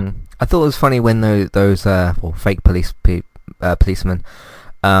 Mm-hmm. Yeah. I thought it was funny when those fake policemen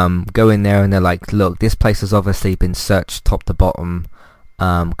go in there and they're like, look, this place has obviously been searched top to bottom,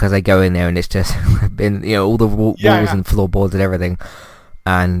 because they go in there and it's just been all the walls and floorboards and everything,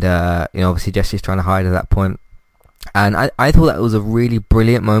 and obviously Jesse's trying to hide at that point, And I thought that was a really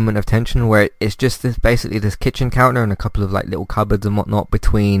brilliant moment of tension where it's just basically this kitchen counter and a couple of like little cupboards and whatnot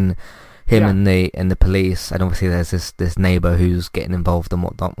between him and the police, and obviously there's this neighbor who's getting involved and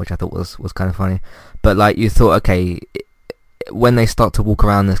whatnot, which I thought was kind of funny. But like you thought, okay, when they start to walk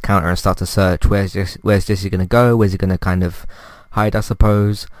around this counter and start to search, where's Jesse going to go? Where's he going to kind of hide, I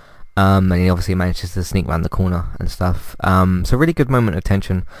suppose? And he obviously manages to sneak around the corner and stuff. So really good moment of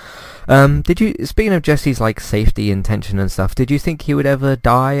tension. Speaking of Jesse's like safety and tension and stuff, did you think he would ever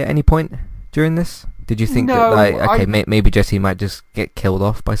die at any point during this? Did you think that like, okay, maybe Jesse might just get killed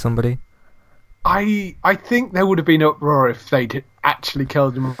off by somebody? I think there would have been uproar if they'd actually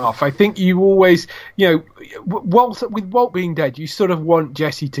killed him off. I think you always, with Walt being dead, you sort of want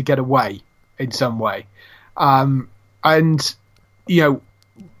Jesse to get away in some way. And,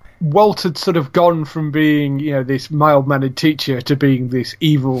 Walt had sort of gone from being, this mild-mannered teacher to being this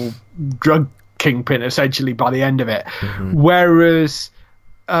evil drug kingpin, essentially, by the end of it. Mm-hmm. Whereas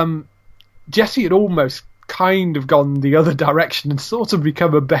Jesse had almost kind of gone the other direction and sort of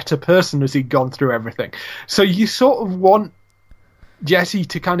become a better person as he'd gone through everything. So you sort of want Jesse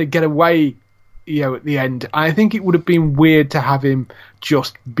to kind of get away, at the end. I think it would have been weird to have him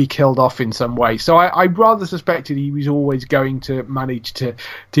just be killed off in some way. So I rather suspected he was always going to manage to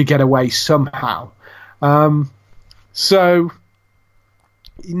get away somehow. So,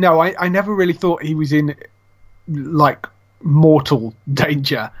 no, I never really thought he was in, like, mortal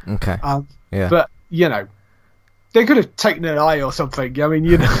danger. Okay. Yeah. But, they could have taken an eye or something. I mean,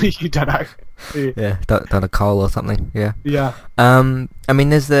 you don't know. Yeah, done a call or something. Yeah. Yeah. I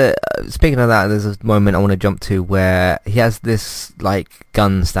mean, speaking of that, there's a moment I want to jump to where he has this like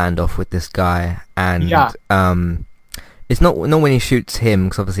gun standoff with this guy, and it's not when he shoots him,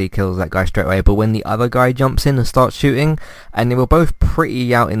 because obviously he kills that guy straight away, but when the other guy jumps in and starts shooting, and they were both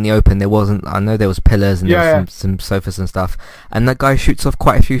pretty out in the open. I know there was pillars and there was some sofas and stuff, and that guy shoots off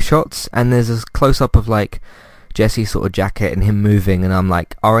quite a few shots, and there's this close up of like Jesse's sort of jacket and him moving, and I'm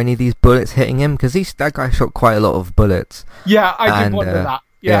like, are any of these bullets hitting him? Because that guy shot quite a lot of bullets. Yeah, I did wonder that.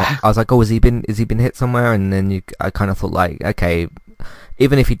 Yeah, I was like, oh, has he been hit somewhere? And then I kind of thought like, okay,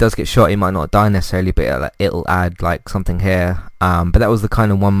 even if he does get shot, he might not die necessarily, but it'll add like something here. But that was the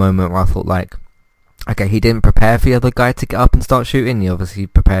kind of one moment where I thought like, okay, he didn't prepare for the other guy to get up and start shooting. He obviously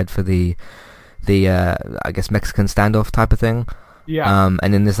prepared for the I guess Mexican standoff type of thing. Yeah.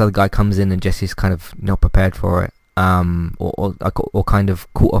 And then this other guy comes in and Jesse's kind of not prepared for it. Or kind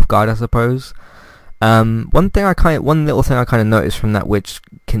of caught off guard, I suppose. One little thing I kind of noticed from that, which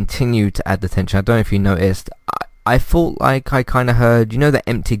continued to add the tension. I don't know if you noticed. I thought like I kind of heard, the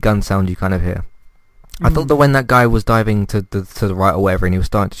empty gun sound you kind of hear. I thought that when that guy was diving to the right or whatever, and he was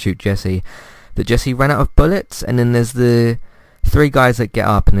starting to shoot Jesse, that Jesse ran out of bullets, and then there's the three guys that get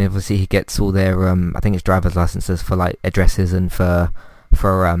up, and obviously he gets all their I think it's driver's licenses for like addresses and for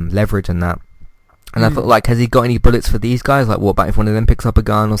leverage and that. And I thought like, has he got any bullets for these guys? Like, what about if one of them picks up a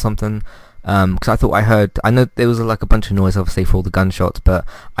gun or something? Because I know there was like a bunch of noise obviously for all the gunshots, but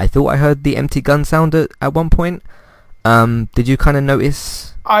I thought I heard the empty gun sound at one point. Did you kind of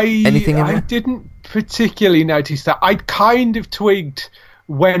notice anything in there? I didn't particularly notice that. I kind of twigged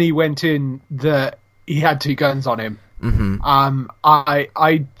when he went in that he had two guns on him. Mm-hmm.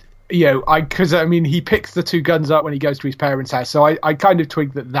 Because he picks the two guns up when he goes to his parents' house, so I kind of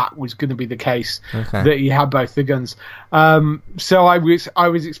twigged that was going to be the case, that he had both the guns. So I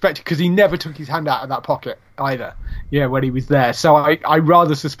was expecting, because he never took his hand out of that pocket either. Yeah, when he was there, so I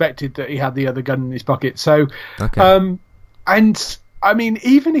rather suspected that he had the other gun in his pocket. So, and I mean,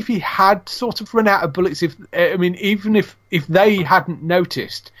 even if he had sort of run out of bullets, even if they hadn't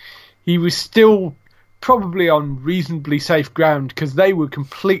noticed, he was still probably on reasonably safe ground, because they were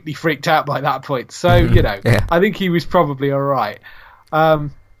completely freaked out by that point. So, I think he was probably all right.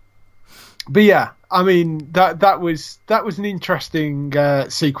 But yeah, I mean, that was an interesting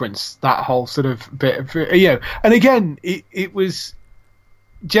sequence, that whole sort of bit of, and again, it was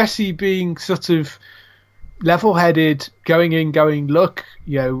Jesse being sort of level-headed, going, look,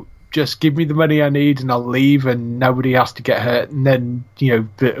 just give me the money I need and I'll leave, and nobody has to get hurt. And then,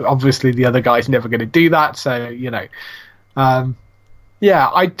 obviously the other guy's never going to do that. So, I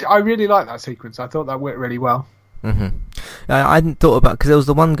really like that sequence. I thought that worked really well. Mm-hmm. I hadn't thought about, because there was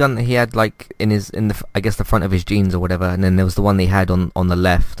the one gun that he had like in the I guess the front of his jeans or whatever, and then there was the one that he had on the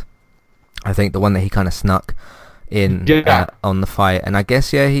left. I think the one that he kind of snuck in on the fight, and I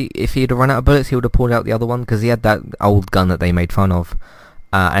guess if he'd have run out of bullets, he would have pulled out the other one, because he had that old gun that they made fun of.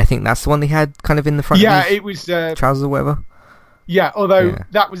 I think that's the one they had kind of in the front of his it was trousers or whatever. Yeah, although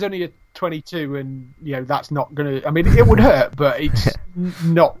that was only a 22, and that's not going to... I mean, it would hurt, but it's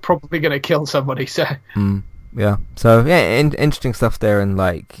not probably going to kill somebody, so... Yeah. So yeah, interesting stuff there, and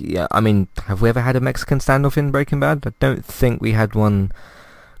like, yeah, I mean, have we ever had a Mexican standoff in Breaking Bad? I don't think we had one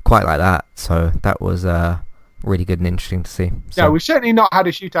quite like that. So that was really good and interesting to see. So, Yeah, we've certainly not had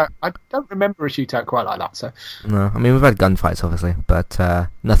a shootout. I don't remember a shootout quite like that. So no, I mean we've had gunfights obviously, but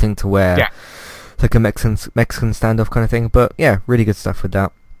nothing to where like a Mexican standoff kind of thing. But yeah, really good stuff with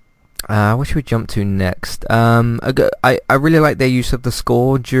that. What should we jump to next? I really like their use of the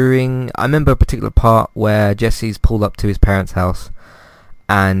score during. I remember a particular part where Jesse's pulled up to his parents' house,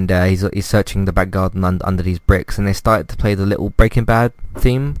 and he's searching the back garden under these bricks, and they started to play the little Breaking Bad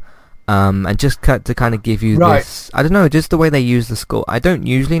theme, and just to kind of give you this. I don't know, just the way they use the score. I don't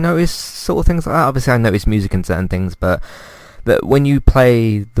usually notice sort of things like that. Obviously, I notice music in certain things, but that when you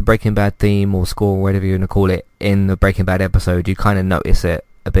play the Breaking Bad theme or score, or whatever you want to call it, in the Breaking Bad episode, you kind of notice it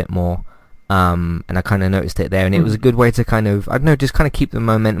a bit more, and I kind of noticed it there, and it was a good way to kind of, I don't know, just kind of keep the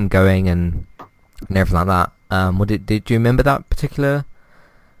momentum going and everything like that. Did you remember that particular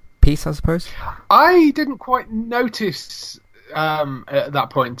piece, I suppose? I didn't quite notice at that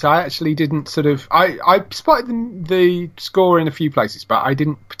point. I actually didn't sort of. I spotted the score in a few places, but I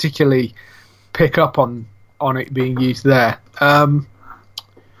didn't particularly pick up on it being used there. But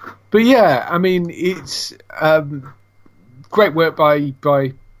yeah, I mean, it's great work by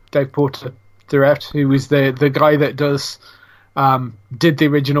Dave Porter throughout, who was the guy that did the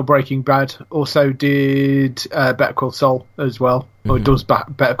original Breaking Bad, also did Better Call Saul as well, or does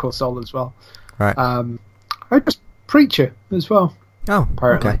Better Call Saul as well. Right. I just Preacher as well. Oh,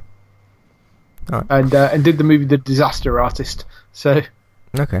 apparently. okay. All right. And did the movie The Disaster Artist. So.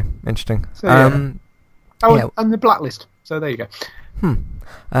 Okay, interesting. So, yeah. Yeah. And The Blacklist. So there you go.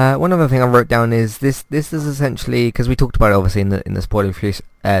 One other thing I wrote down is this is essentially, because we talked about it obviously in the spoiler free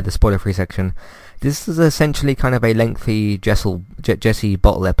section. This is essentially kind of a lengthy Jesse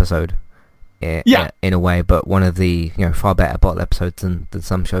Bottle episode. In a way, but one of the far better Bottle episodes than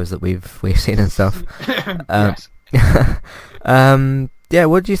some shows that we've seen and stuff. Yes. Yeah,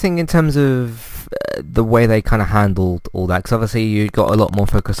 what do you think in terms of the way they kind of handled all that? Because obviously you got a lot more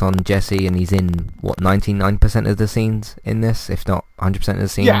focus on Jesse, and he's in 99% of the scenes in this, if not 100% of the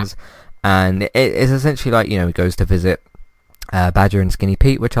scenes. Yeah. And it's essentially like he goes to visit Badger and Skinny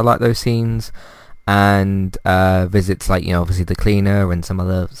Pete, which I like those scenes, and visits like obviously the cleaner and some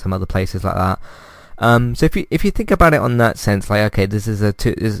other places like that. So if you think about it on that sense, like, okay, this is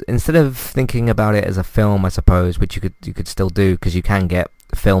instead of thinking about it as a film, I suppose, which you could still do, because you can get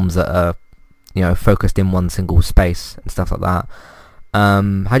films that are focused in one single space and stuff like that.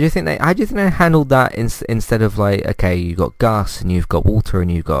 How do you think they handled that instead of like, okay, you got Gus and you've got Walter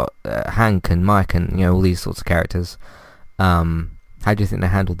and you've got Hank and Mike and all these sorts of characters? How do you think they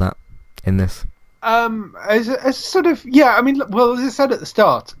handled that in this? As sort of, yeah, I mean, well, as I said at the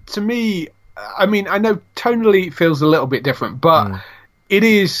start, to me, I mean, I know tonally it feels a little bit different, but it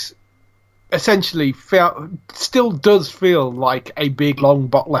is essentially still does feel like a big long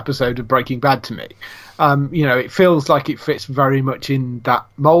bottle episode of Breaking Bad to me. It feels like it fits very much in that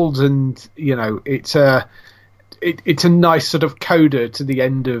mold, and it's a nice sort of coda to the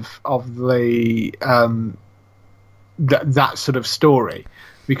end of the that sort of story.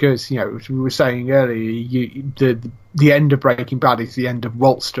 Because as we were saying earlier, the end of Breaking Bad is the end of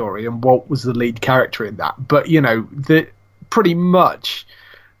Walt's story, and Walt was the lead character in that. But pretty much,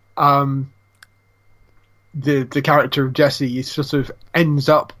 the character of Jesse is sort of ends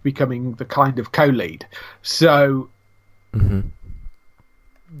up becoming the kind of co-lead. So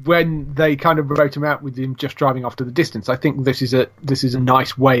when they kind of wrote him out with him just driving off to the distance, I think this is a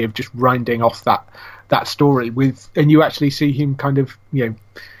nice way of just rounding off that story and you actually see him kind of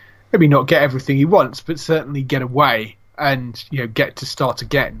maybe not get everything he wants, but certainly get away and get to start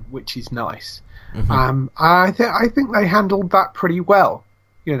again, which is nice. I think they handled that pretty well,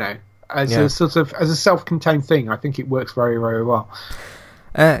 as a sort of as a self-contained thing. I think it works very, very well.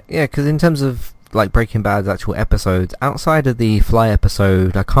 Because in terms of like Breaking Bad's actual episodes, outside of the Fly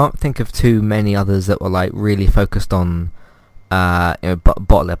episode, I can't think of too many others that were like really focused on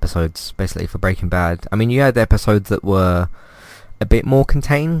bottle episodes, basically, for Breaking Bad. I mean, you had episodes that were a bit more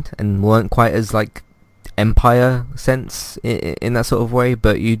contained and weren't quite as like Empire sense in that sort of way,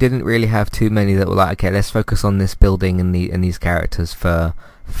 but you didn't really have too many that were like, okay, let's focus on this building and these characters for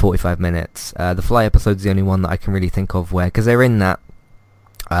 45 minutes. The Fly episode's the only one that I can really think of where, because they're in that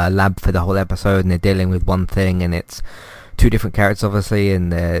lab for the whole episode and they're dealing with one thing and it's two different characters obviously,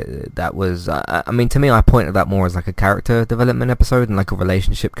 and that was I mean, to me, I pointed that more as like a character development episode and like a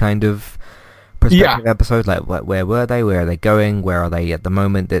relationship kind of perspective episode, like where were they, where are they going, where are they at the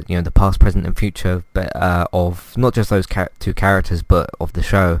moment, that the past, present and future, but of not just those two characters but of the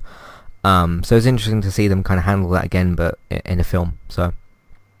show. So it's interesting to see them kind of handle that again, but in a film. So,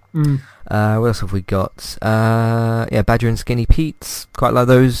 what else have we got? Badger and Skinny Pete. Quite like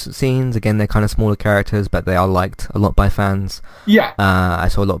those scenes. Again, they're kind of smaller characters, but they are liked a lot by fans. Yeah. I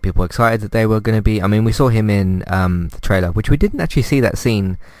saw a lot of people excited that they were going to be. I mean, we saw him in the trailer, which we didn't actually see that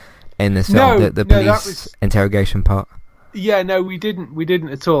scene in this film. The police interrogation part. Yeah, no, we didn't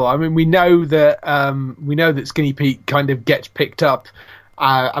at all. I mean, we know that Skinny Pete kind of gets picked up,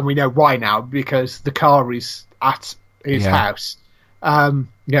 and we know why now, because the car is at his house.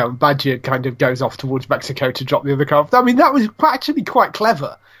 Badger kind of goes off towards Mexico to drop the other car off. I mean, that was actually quite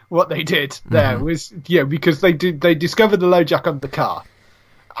clever what they did there. Was because they discovered the LoJack on the car,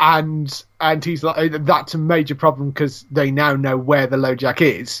 and he's like, that's a major problem because they now know where the LoJack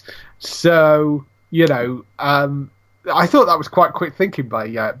is. So I thought that was quite quick thinking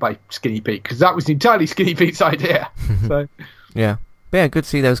by Skinny Pete, because that was entirely Skinny Pete's idea. So yeah, good to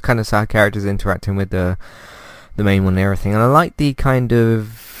see those kind of side characters interacting with the main one and everything. And I like the kind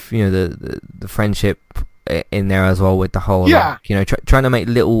of the friendship in there as well, with the whole trying to make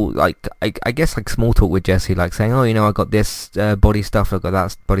little, like, I guess like small talk with Jesse, like saying, oh, I got this body stuff, I got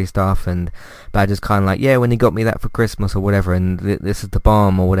that body stuff, and Badger's kind of like, yeah, when he got me that for Christmas or whatever, and this is the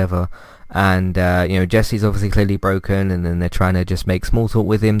bomb or whatever. And Jesse's obviously clearly broken, and then they're trying to just make small talk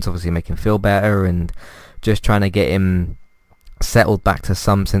with him to obviously make him feel better, and just trying to get him settled back to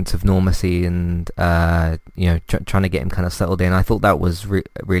some sense of normalcy, and trying to get him kind of settled in. I thought that was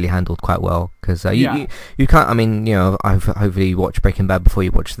really handled quite well, because you can't, I mean, hopefully you watch Breaking Bad before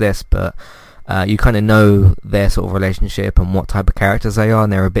you watch this, but you kind of know their sort of relationship and what type of characters they are,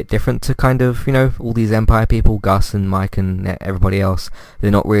 and they're a bit different to kind of all these Empire people, Gus and Mike and everybody else. They're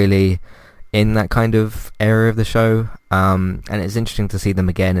not really in that kind of area of the show, and it's interesting to see them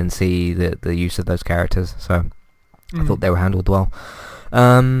again and see the use of those characters. So I thought they were handled well.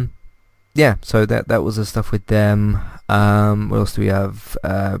 So that was the stuff with them. What else do we have?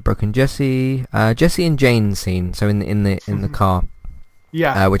 Broken Jesse, Jesse and Jane scene. So in the car,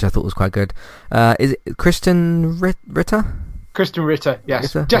 which I thought was quite good. Is it Kristen Ritter? Kristen Ritter,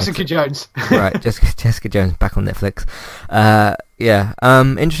 yes. Jessica Jones. Right, Jessica Jones, back on Netflix.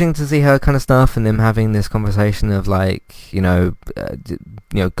 Interesting to see her kind of stuff, and them having this conversation of like, go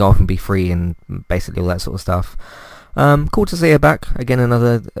off and be free, and basically all that sort of stuff. Cool to see her back again.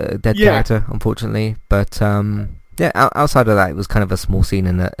 Another dead character, unfortunately. But outside of that, it was kind of a small scene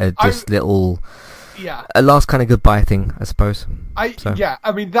and a last kind of goodbye thing, I suppose. I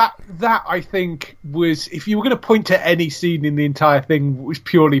mean that I think was, if you were going to point to any scene in the entire thing, was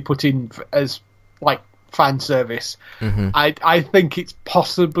purely put in as like fan service. I think it's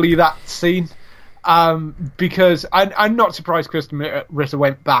possibly that scene, because I'm not surprised Kristen Ritter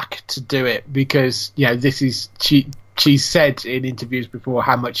went back to do it, because this is she said in interviews before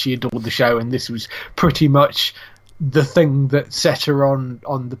how much she adored the show, and this was pretty much the thing that set her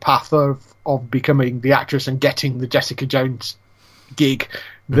on the path of becoming the actress and getting the Jessica Jones gig.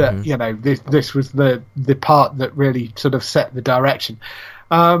 That this was the part that really sort of set the direction.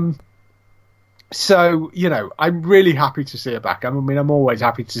 So I'm really happy to see her back. I mean, I'm always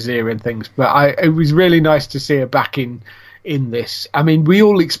happy to see her in things, but it was really nice to see her back in this. I mean, we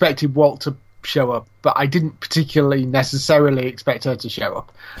all expected Walt to show up, but I didn't particularly necessarily expect her to show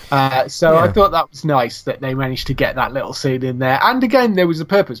up. I thought that was nice that they managed to get that little scene in there. And again, there was a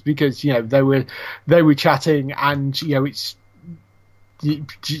purpose, because they were chatting, and it's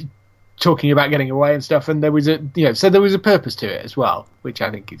talking about getting away and stuff, and there was so there was a purpose to it as well, which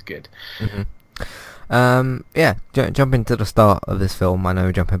I think is good. Jumping to the start of this film, I know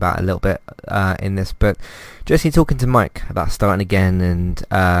we're jumping about a little bit in this, but Jesse talking to Mike about starting again, and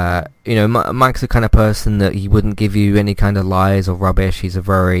Mike's the kind of person that he wouldn't give you any kind of lies or rubbish. He's a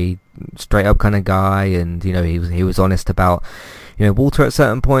very straight up kind of guy, and he was honest about Walter at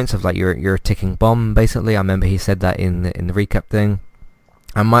certain points of like, you're a ticking bomb, basically. I remember he said that in the recap thing.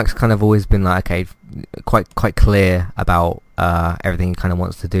 And Mike's kind of always been like, okay, quite clear about everything he kind of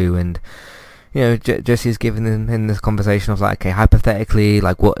wants to do, and Jesse's giving him in this conversation of like, okay, hypothetically,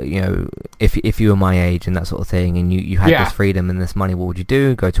 like, what, if you were my age and that sort of thing, and you had this freedom and this money, what would you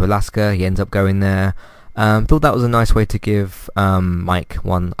do? Go to Alaska? He ends up going there. Thought that was a nice way to give Mike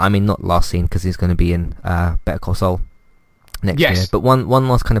one. I mean, not last scene, because he's going to be in Better Call Saul next year, but one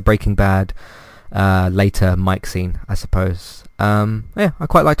last kind of Breaking Bad later Mike scene, I suppose. I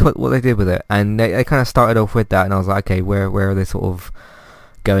quite liked what they did with it, and they kind of started off with that, and I was like, okay, where are they sort of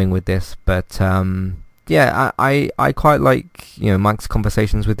going with this? But I quite like Mike's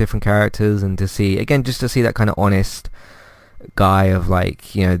conversations with different characters, and to see that kind of honest guy of like,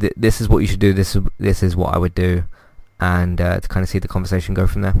 this is what you should do, this is what I would do, and to kind of see the conversation go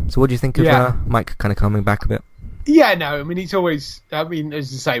from there. So what do you think of Mike kind of coming back a bit? Yeah, no, I mean, he's always, I mean,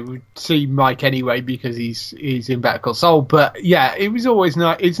 as I say, we see Mike anyway because he's in Better Call Saul, but yeah, it was always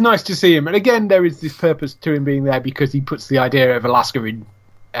nice. It's nice to see him. And again, there is this purpose to him being there because he puts the idea of Alaska in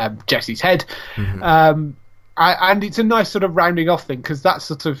Jesse's head. Mm-hmm. And it's a nice sort of rounding off thing because that's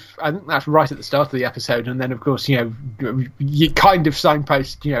sort of, I think that's right at the start of the episode. And then, of course, you know, you kind of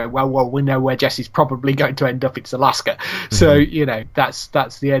signpost, you know, well, we know where Jesse's probably going to end up. It's Alaska. Mm-hmm. So, you know, that's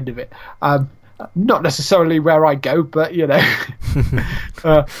the end of it. Not necessarily where I go, but you know,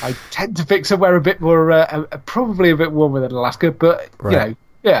 I tend to pick somewhere a bit more, probably a bit warmer than Alaska. But you know,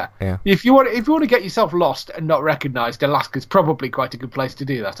 yeah. If you want to get yourself lost and not recognised, Alaska's probably quite a good place to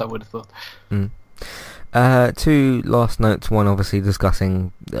do that. I would have thought. Two last notes. One, obviously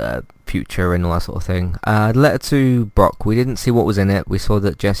discussing future and all that sort of thing. The letter to Brock. We didn't see what was in it. We saw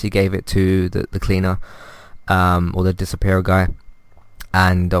that Jesse gave it to the cleaner, or the disappearer guy.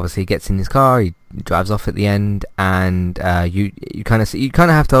 And obviously he gets in his car, he drives off at the end, and you kind of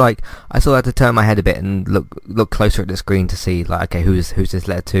have to, like, I still had to turn my head a bit and look closer at the screen to see, like, okay, who's this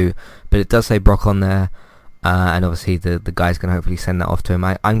letter to? But it does say Brock on there, and obviously the guy's gonna hopefully send that off to him.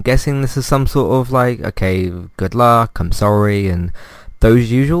 I'm guessing this is some sort of like, okay, good luck, I'm sorry, and those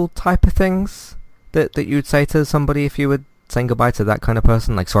usual type of things that you would say to somebody if you were saying goodbye to that kind of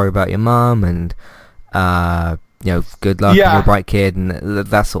person, like sorry about your mum and you know, good luck, you're a bright kid, and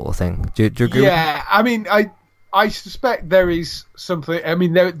that sort of thing. Do you agree? Yeah, I mean, I suspect there is something. I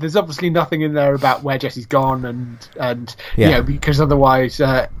mean, there's obviously nothing in there about where Jesse's gone, and you know, because otherwise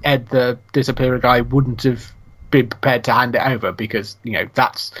Ed, the disappearer guy, wouldn't have been prepared to hand it over because you know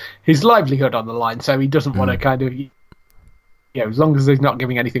that's his livelihood on the line. So he doesn't want to kind of, you know, as long as he's not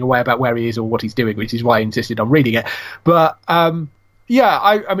giving anything away about where he is or what he's doing, which is why I insisted on reading it. But yeah,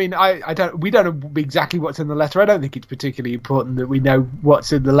 I mean, we don't know exactly what's in the letter. I don't think it's particularly important that we know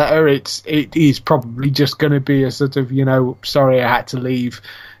what's in the letter. It is probably just going to be a sort of, you know, sorry I had to leave,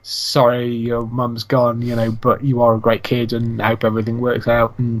 sorry your mum's gone, you know, but you are a great kid and I hope everything works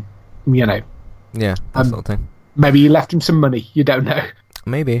out, and you know, that sort of thing. Maybe you left him some money. You don't know.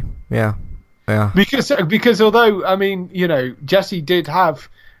 Maybe, yeah. Because although I mean, you know, Jesse did have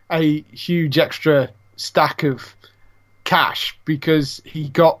a huge extra stack of cash because he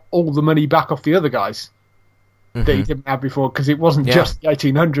got all the money back off the other guys that he didn't have before, because it wasn't just the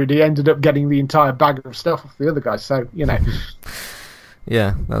 1800. He ended up getting the entire bag of stuff off the other guys, so you know.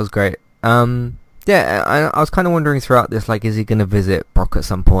 Yeah, that was great. I was kind of wondering throughout this, like, is he going to visit Brock at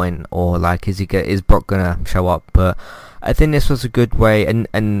some point, or like is Brock going to show up? But I think this was a good way and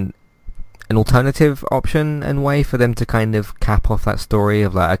an alternative option and way for them to kind of cap off that story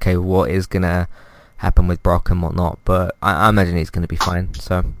of like, okay, what is going to happen with Brock and whatnot, but I imagine he's going to be fine.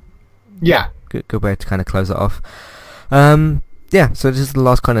 So yeah, good way to kind of close it off. So this is the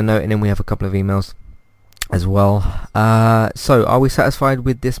last kind of note, and then we have a couple of emails as well. So are we satisfied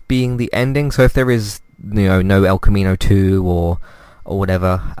with this being the ending? So if there is, you know, no El Camino 2 or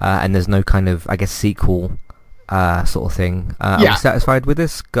whatever, and there's no kind of, I guess, sequel sort of thing, are we satisfied with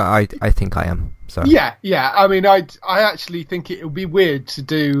this? I think I am. So yeah. I mean, I actually think it would be weird to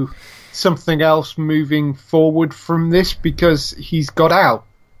do something else moving forward from this because he's got out,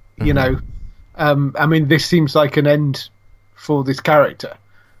 you know. I mean, this seems like an end for this character.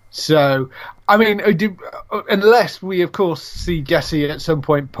 So, I mean, unless we, of course, see Jesse at some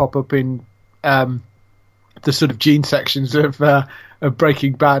point pop up in the sort of Gene sections of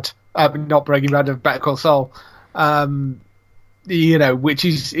Breaking Bad, not Breaking Bad, of Better Call Saul, you know, which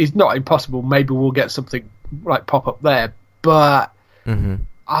is not impossible. Maybe we'll get something like pop up there, but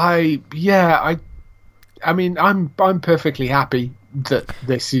I mean, I'm perfectly happy that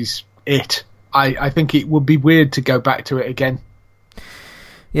this is it. I think it would be weird to go back to it again.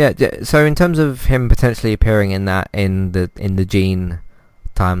 Yeah. So in terms of him potentially appearing in the Gene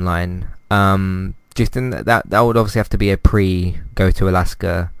timeline, do you think that would obviously have to be a go to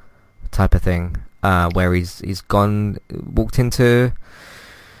Alaska type of thing, where he's walked into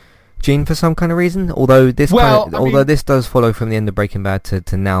Gene for some kind of reason? Although this this does follow from the end of Breaking Bad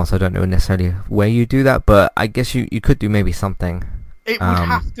to now, so I don't know necessarily where you do that, but I guess you could do maybe something.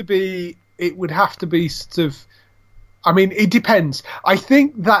 It would have to be sort of. I mean, it depends. I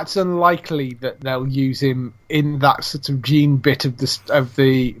think that's unlikely that they'll use him in that sort of Gene bit of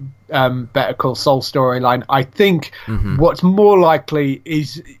the Better Call Saul storyline. I think what's more likely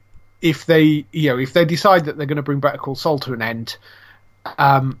is if they decide that they're going to bring Better Call Saul to an end,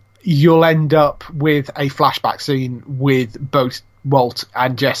 you'll end up with a flashback scene with both Walt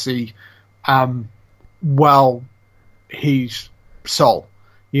and Jesse while he's Saul,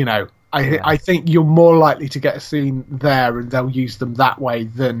 you know. I think you're more likely to get a scene there, and they'll use them that way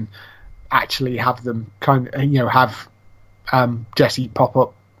than actually have them have Jesse pop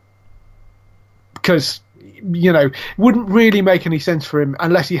up, because it wouldn't really make any sense for him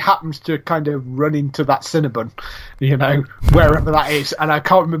unless he happens to kind of run into that Cinnabon, wherever that is, and I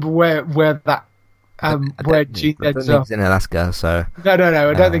can't remember where that. Where Gene ends up. It's in Alaska, so no,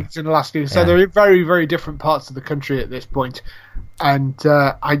 I don't think it's in Alaska. So they're in very, very different parts of the country at this point, and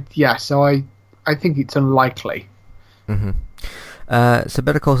so I think it's unlikely. Mm-hmm. So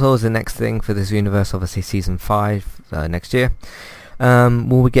Better Call Saul is the next thing for this universe, obviously season 5 next year.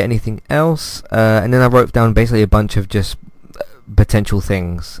 Will we get anything else? And then I wrote down basically a bunch of just potential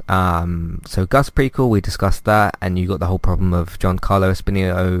things. So Gus prequel, we discussed that, and you got the whole problem of Giancarlo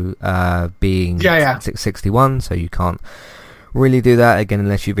Esposito being 661, so you can't really do that again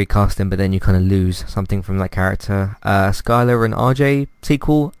unless you recast him, but then you kind of lose something from that character. Skylar and RJ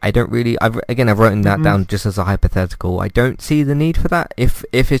sequel, I don't really, I've written that down just as a hypothetical. I don't see the need for that. If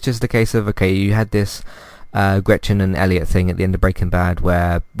it's just a case of, okay, you had this Gretchen and Elliot thing at the end of Breaking Bad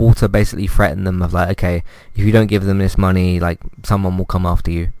where Walter basically threatened them of like, okay, if you don't give them this money, like someone will come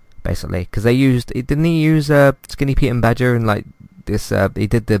after you, basically, because didn't he use Skinny Pete and Badger and like this he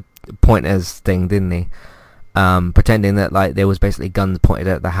did the pointers thing, didn't he, pretending that like there was basically guns pointed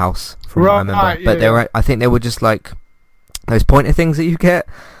at the house from what I remember, but they were, I think they were just like those pointer things that you get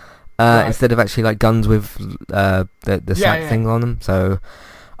instead of actually like guns with the sight thing on them. So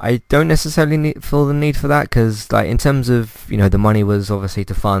I don't necessarily feel the need for that, because like in terms of the money was obviously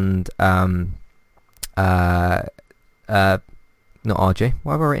to fund not RJ.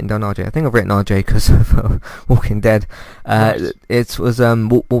 Why have I written down RJ? I think I've written RJ because of Walking Dead. It was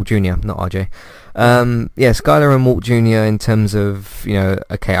Walt Jr., not RJ. Skylar and Walt Jr. in terms of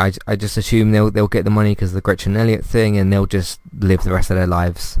okay, I just assume they'll get the money because of the Gretchen Elliott thing, and they'll just live the rest of their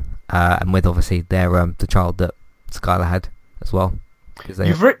lives, and with obviously their the child that Skylar had as well.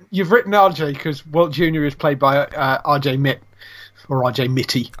 You've written RJ because Walt Jr. is played by RJ Mitt or RJ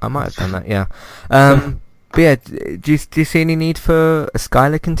Mitty. I might have done that, yeah. But yeah, do you see any need for a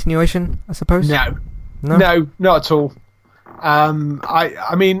Skylar continuation, I suppose? No, not at all.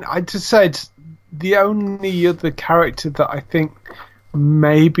 I mean, I just said the only other character that I think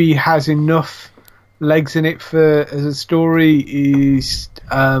maybe has enough legs in it as a story is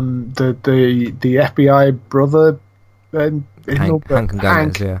the FBI brother. Hank and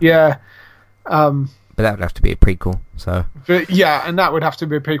Gomez, yeah. But that would have to be a prequel, so. But yeah, and that would have to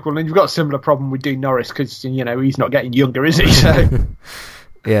be a prequel, and you've got a similar problem with Dean Norris because he's not getting younger, is he? So.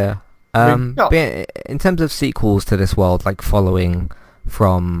 Yeah. But in terms of sequels to this world, like following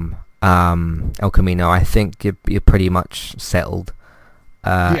from El Camino, I think you're pretty much settled.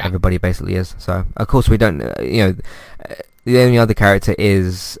 Everybody basically is. So of course we don't. The only other character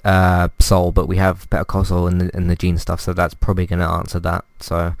is Saul, but we have Better Call Saul and the Gene stuff, so that's probably going to answer that.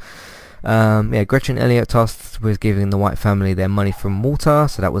 So, Gretchen Elliott tasked with giving the White family their money from Walter,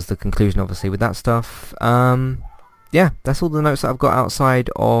 so that was the conclusion, obviously, with that stuff. That's all the notes that I've got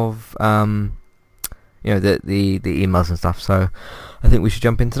outside of the emails and stuff. So, I think we should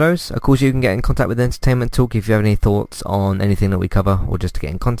jump into those. Of course, you can get in contact with Entertainment Talk if you have any thoughts on anything that we cover, or just to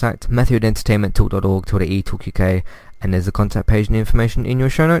get in contact. Matthew@entertainmenttalk.org, Twitter eTalkUK. And there's a contact page and the information in your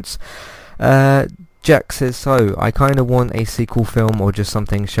show notes. Jack says, so I kind of want a sequel film or just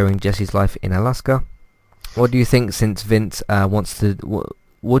something showing Jesse's life in Alaska. What do you think, since Vince wants to...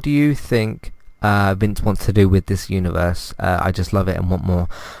 What do you think Vince wants to do with this universe? I just love it and want more.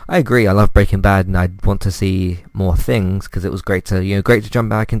 I agree. I love Breaking Bad, and I want to see more things because it was great to jump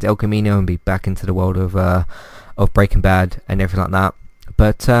back into El Camino and be back into the world of Breaking Bad and everything like that.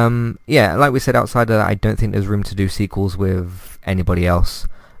 But like we said, outside of that, I don't think there's room to do sequels with anybody else.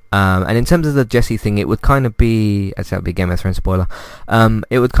 And in terms of the Jesse thing, it would kind of be, actually that would be a Game of Thrones spoiler,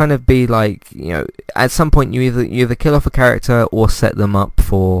 it would kind of be like, at some point you either kill off a character or set them up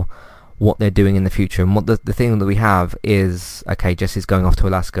for what they're doing in the future. And what the thing that we have is, okay, Jesse's going off to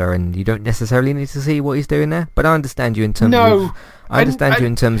Alaska, and you don't necessarily need to see what he's doing there. But I understand you in terms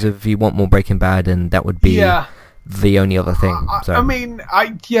in terms of you want more Breaking Bad, and that would be the only other thing. So. I mean,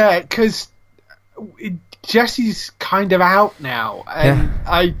 because Jesse's kind of out now, and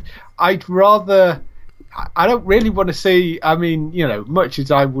I'd rather. I don't really want to see. I mean, much as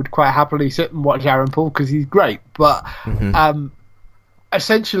I would quite happily sit and watch Aaron Paul because he's great, but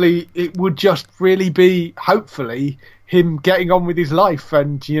essentially it would just really be, hopefully, him getting on with his life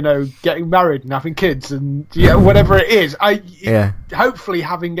and getting married and having kids and whatever it is. Hopefully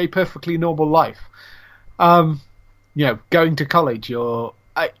having a perfectly normal life. Going to college, or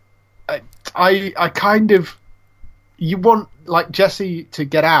I kind of, you want like Jesse to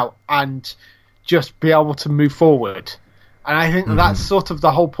get out and just be able to move forward. And I think that's sort of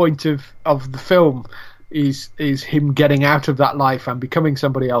the whole point of the film is him getting out of that life and becoming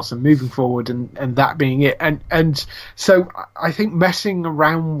somebody else and moving forward and that being it. And so I think messing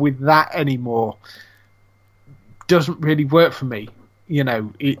around with that anymore doesn't really work for me. You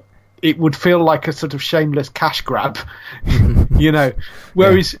know, it would feel like a sort of shameless cash grab, you know.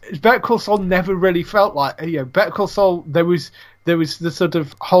 Whereas Better Call Saul never really felt like, you know, Better Call Saul, there was the sort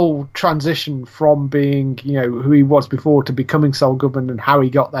of whole transition from being, you know, who he was before to becoming Saul Goodman and how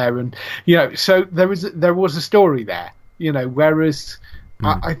he got there, and you know, so there was a story there, you know. Whereas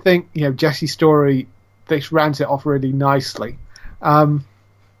I think, you know, Jesse's story, this rounds it off really nicely, and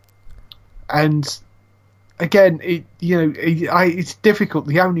again, it's difficult.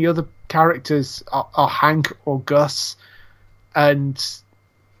 The only other characters are Hank or Gus, and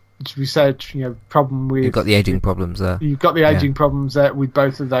as we said, you know, problem with... You've got the aging problems there. You've got the aging problems there with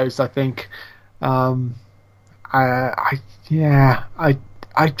both of those, I think. I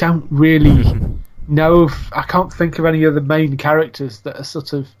don't really know if... I can't think of any other main characters that are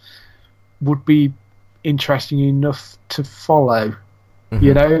sort of... would be interesting enough to follow,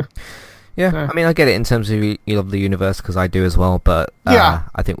 you know? Yeah, I mean, I get it in terms of you love the universe, because I do as well, but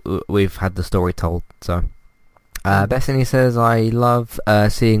I think we've had the story told, so... Bethany says, I love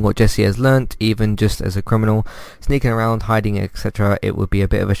seeing what Jesse has learnt, even just as a criminal, sneaking around, hiding, etc. It would be a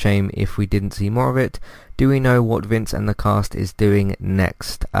bit of a shame if we didn't see more of it. Do we know what Vince and the cast is doing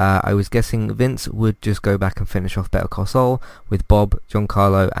next? I was guessing Vince would just go back and finish off Better Call Saul with Bob,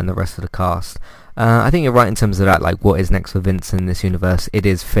 Giancarlo, and the rest of the cast. I think you're right in terms of that, like what is next for Vince in this universe. It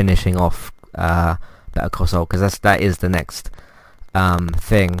is finishing off Better Call Saul, because that is the next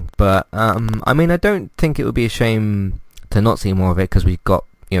thing. But I mean, I don't think it would be a shame to not see more of it, because we've got,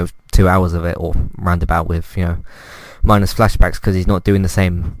 you know, 2 hours of it, or roundabout, with, you know, minus flashbacks, because he's not doing the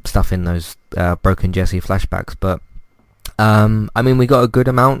same stuff in those Broken Jesse flashbacks. But I mean, we got a good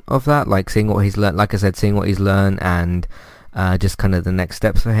amount of that, like seeing what he's learned, like I said, seeing what he's learned, and just kind of the next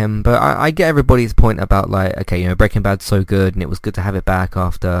steps for him. But I get everybody's point about, like, okay, you know, Breaking Bad's so good, and it was good to have it back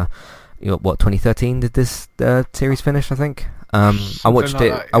after, you know, what, 2013 did this series finish, I think. I watched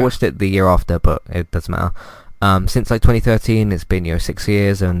it. I watched it the year after, but it doesn't matter. Since like 2013, it's been, you know, 6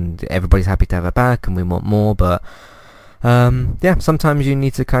 years, and everybody's happy to have it back, and we want more. But yeah, sometimes you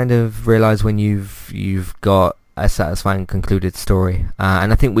need to kind of realize when you've got a satisfying concluded story,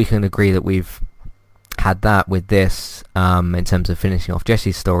 and I think we can agree that we've had that with this, in terms of finishing off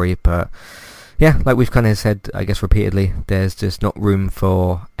Jesse's story. But yeah, like we've kind of said, I guess repeatedly, there's just not room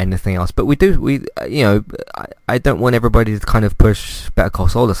for anything else. But we you know, I don't want everybody to kind of push Better Call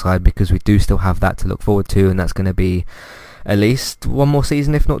Saul aside, because we do still have that to look forward to, and that's going to be at least one more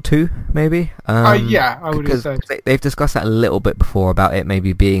season, if not two, maybe. Yeah, I would have said. They've discussed that a little bit before, about it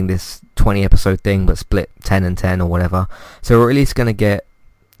maybe being this 20 episode thing, but split 10 and 10 or whatever. So we're at least going to get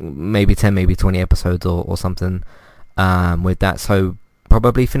maybe 10, maybe 20 episodes or something with that. So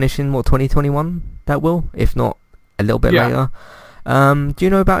probably finishing 2021, that will, if not a little bit later. Do you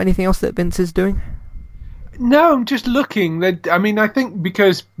know about anything else that Vince is doing? No, I'm just looking. I mean, I think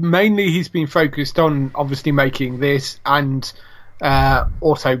because mainly he's been focused on obviously making this, and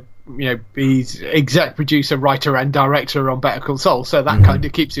also, you know, he's exec producer, writer, and director on Better Call Saul, so that kind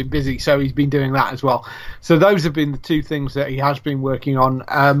of keeps him busy. So he's been doing that as well. So those have been the two things that he has been working on.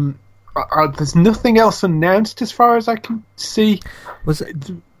 There's nothing else announced as far as I can see. Was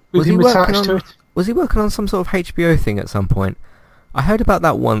he working on some sort of HBO thing at some point? I heard about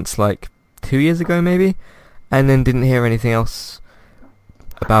that once, like 2 years ago maybe, and then didn't hear anything else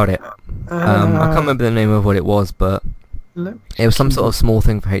about it. I can't remember the name of what it was, but it was some sort of small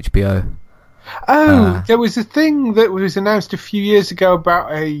thing for HBO. There was a thing that was announced a few years ago about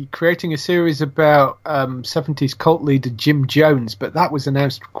creating a series about 70s cult leader Jim Jones, but that was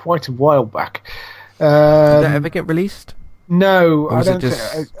announced quite a while back. Did that ever get released? No, I don't.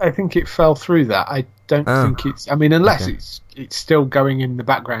 I think it fell through that. I don't think it's. I mean, unless it's still going in the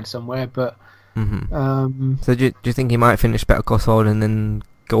background somewhere. But so do you think he might finish Better Call Saul and then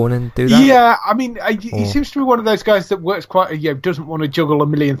go on and do that? Yeah, I mean, he seems to be one of those guys that works quite. Doesn't want to juggle a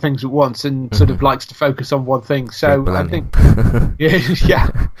million things at once, and sort of likes to focus on one thing. So I think,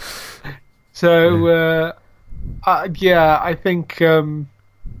 yeah. So I think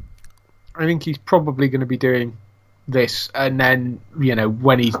he's probably going to be doing this, and then, you know,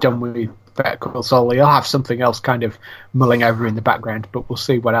 when he's done with Better Call Saul, he'll have something else kind of mulling over in the background, but we'll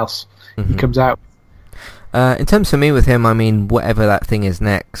see what else he comes out with. In terms for me with him, I mean, whatever that thing is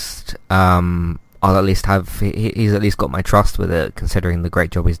next, I'll at least have he's at least got my trust with it, considering the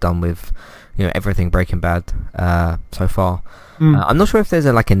great job he's done with everything Breaking Bad so far. I'm not sure if there's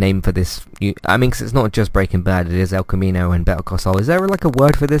a name for this. I mean, 'cause it's not just Breaking Bad; it is El Camino and Better Call Saul. Is there a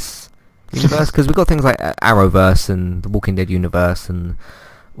word for this universe? Because we've got things like Arrowverse and the Walking Dead universe and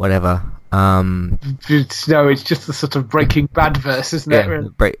whatever. No, it's just the sort of Breaking Bad verse, isn't it? Really?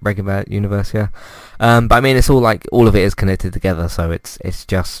 Breaking Bad universe, yeah. But I mean, it's all all of it is connected together, so it's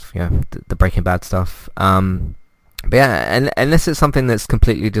just the Breaking Bad stuff. But yeah, and unless it's something that's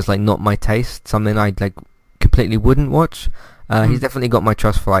completely just not my taste, something I completely wouldn't watch. He's definitely got my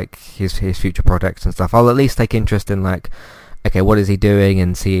trust for his future projects and stuff. I'll at least take interest in okay, what is he doing,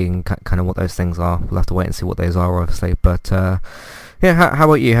 and seeing kind of what those things are. We'll have to wait and see what those are, obviously. But yeah, how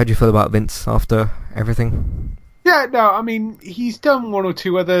about you? How do you feel about Vince after everything? Yeah, no, I mean, he's done one or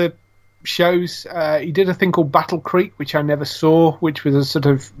two other shows. He did a thing called Battle Creek, which I never saw, which was a sort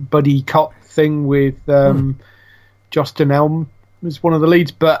of buddy cop thing with Joss Elm was one of the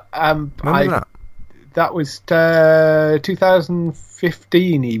leads. But that was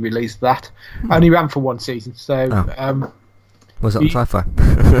 2015 he released that, and he ran for one season. So was it on Sci-Fi?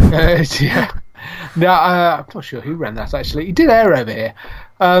 Yeah. No, I'm not sure who ran that actually. He did air over here.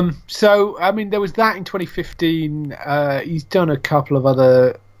 So I mean, there was that in 2015. He's done a couple of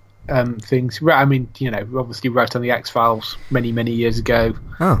other things. I mean, obviously wrote on the X-Files many years ago.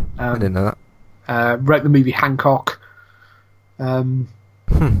 Oh, I didn't know that. Wrote the movie Hancock.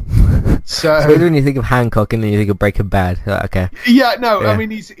 So when you think of Hancock and then you think of Breaking Bad, okay. Yeah, no, yeah. I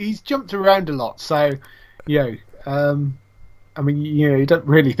mean he's jumped around a lot. So, I mean, you don't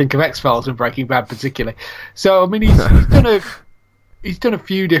really think of X-Files and Breaking Bad particularly. So, I mean, he's done a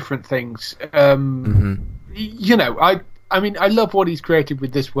few different things. I mean, I love what he's created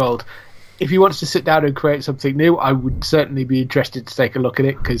with this world. If he wants to sit down and create something new, I would certainly be interested to take a look at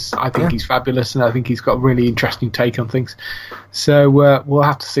it, because I think he's fabulous, and I think he's got a really interesting take on things. So we'll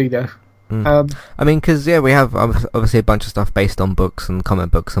have to see, though. I mean, because we have obviously a bunch of stuff based on books and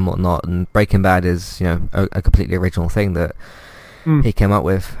comic books and whatnot, and Breaking Bad is a completely original thing that he came up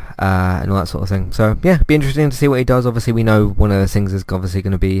with and all that sort of thing. So yeah, it'd be interesting to see what he does. Obviously, we know one of the things is obviously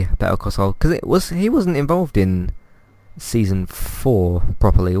going to be Better Call Saul, because he wasn't involved in season 4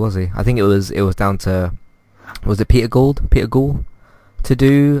 properly, was he? I think it was down to, was it Peter Gould to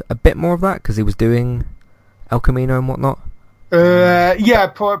do a bit more of that, because he was doing El Camino and whatnot. Yeah,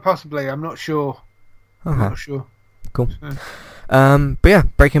 possibly. I'm not sure. Okay. I'm not sure. Cool. But yeah,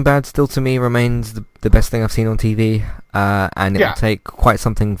 Breaking Bad still to me remains the best thing I've seen on TV, and it will take quite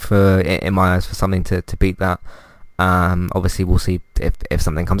something in my eyes for something to beat that. Obviously we'll see if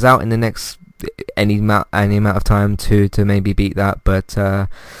something comes out in the next any amount of time to maybe beat that, but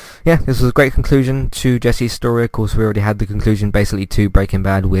yeah, this was a great conclusion to Jesse's story. Of course, we already had the conclusion basically to Breaking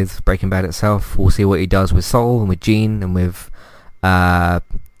Bad with Breaking Bad itself. We'll see what he does with Saul and with Gene and with him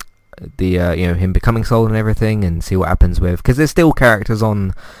becoming Saul and everything, and see what happens with, because there's still characters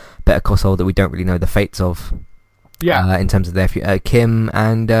on Better Call Saul that we don't really know the fates of. Yeah. In terms of their Kim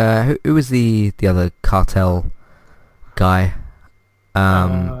and who was the other cartel guy?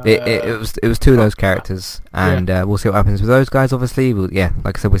 It was two of those characters, and we'll see what happens with those guys. Obviously, like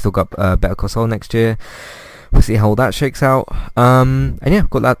I said, we still got Better Call Saul next year. We'll see how that shakes out. And yeah,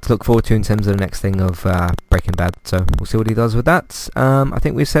 got that to look forward to in terms of the next thing of Breaking Bad. So we'll see what he does with that. I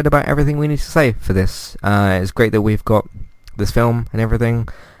think we've said about everything we need to say for this. It's great that we've got this film and everything,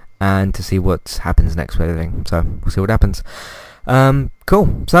 and to see what happens next with everything. So we'll see what happens.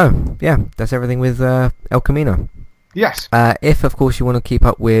 Cool. So yeah, that's everything with El Camino. Yes. If of course you want to keep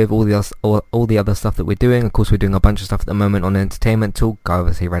up with all the other stuff that we're doing, of course we're doing a bunch of stuff at the moment on Entertainment Talk. I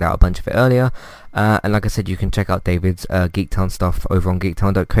obviously read out a bunch of it earlier, and like I said, you can check out David's Geektown stuff over on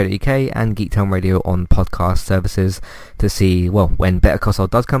geektown.co.uk and Geektown Radio on podcast services to see when Better Call Saul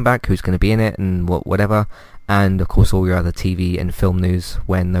does come back, who's going to be in it and whatever, and of course all your other TV and film news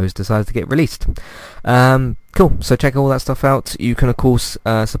when those decide to get released. Cool, so check all that stuff out. You can of course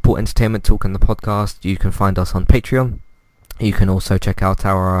support Entertainment Talk and the podcast. You can find us on Patreon. You can also check out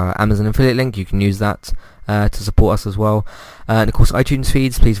our Amazon affiliate link. You can use that to support us as well. And of course iTunes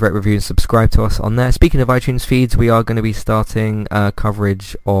feeds, please rate, review and subscribe to us on there. Speaking of iTunes feeds, we are going to be starting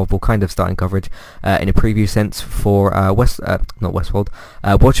coverage of, or kind of starting coverage in a preview sense for Watchmen,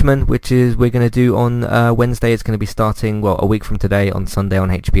 which is we're going to do on Wednesday. It's going to be starting a week from today on Sunday on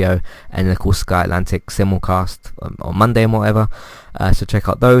HBO, and then of course Sky Atlantic simulcast on Monday and whatever. So check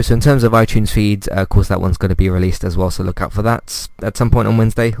out those. So in terms of iTunes feeds, of course that one's going to be released as well, so look out for that at some point on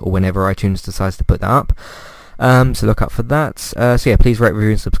Wednesday or whenever iTunes decides to put that up. So look out for that. So yeah, please rate,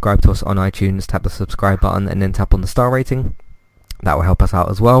 review and subscribe to us on iTunes. Tap the subscribe button and then tap on the star rating. That will help us out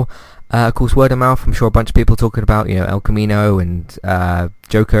as well. Of course, word of mouth. I'm sure a bunch of people talking about, El Camino and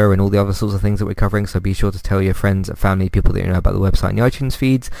Joker and all the other sorts of things that we're covering. So be sure to tell your friends, family, people that you know about the website and the iTunes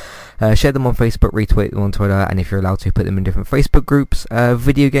feeds. Share them on Facebook, retweet them on Twitter, and if you're allowed to, put them in different Facebook groups.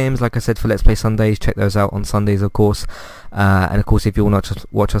 Video games, like I said, for Let's Play Sundays. Check those out on Sundays, of course. And of course, if you want to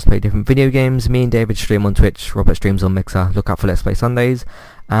watch us play different video games, me and David stream on Twitch. Robert streams on Mixer. Look out for Let's Play Sundays.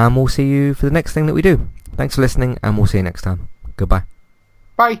 And we'll see you for the next thing that we do. Thanks for listening, and we'll see you next time. Goodbye.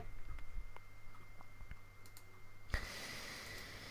 Bye.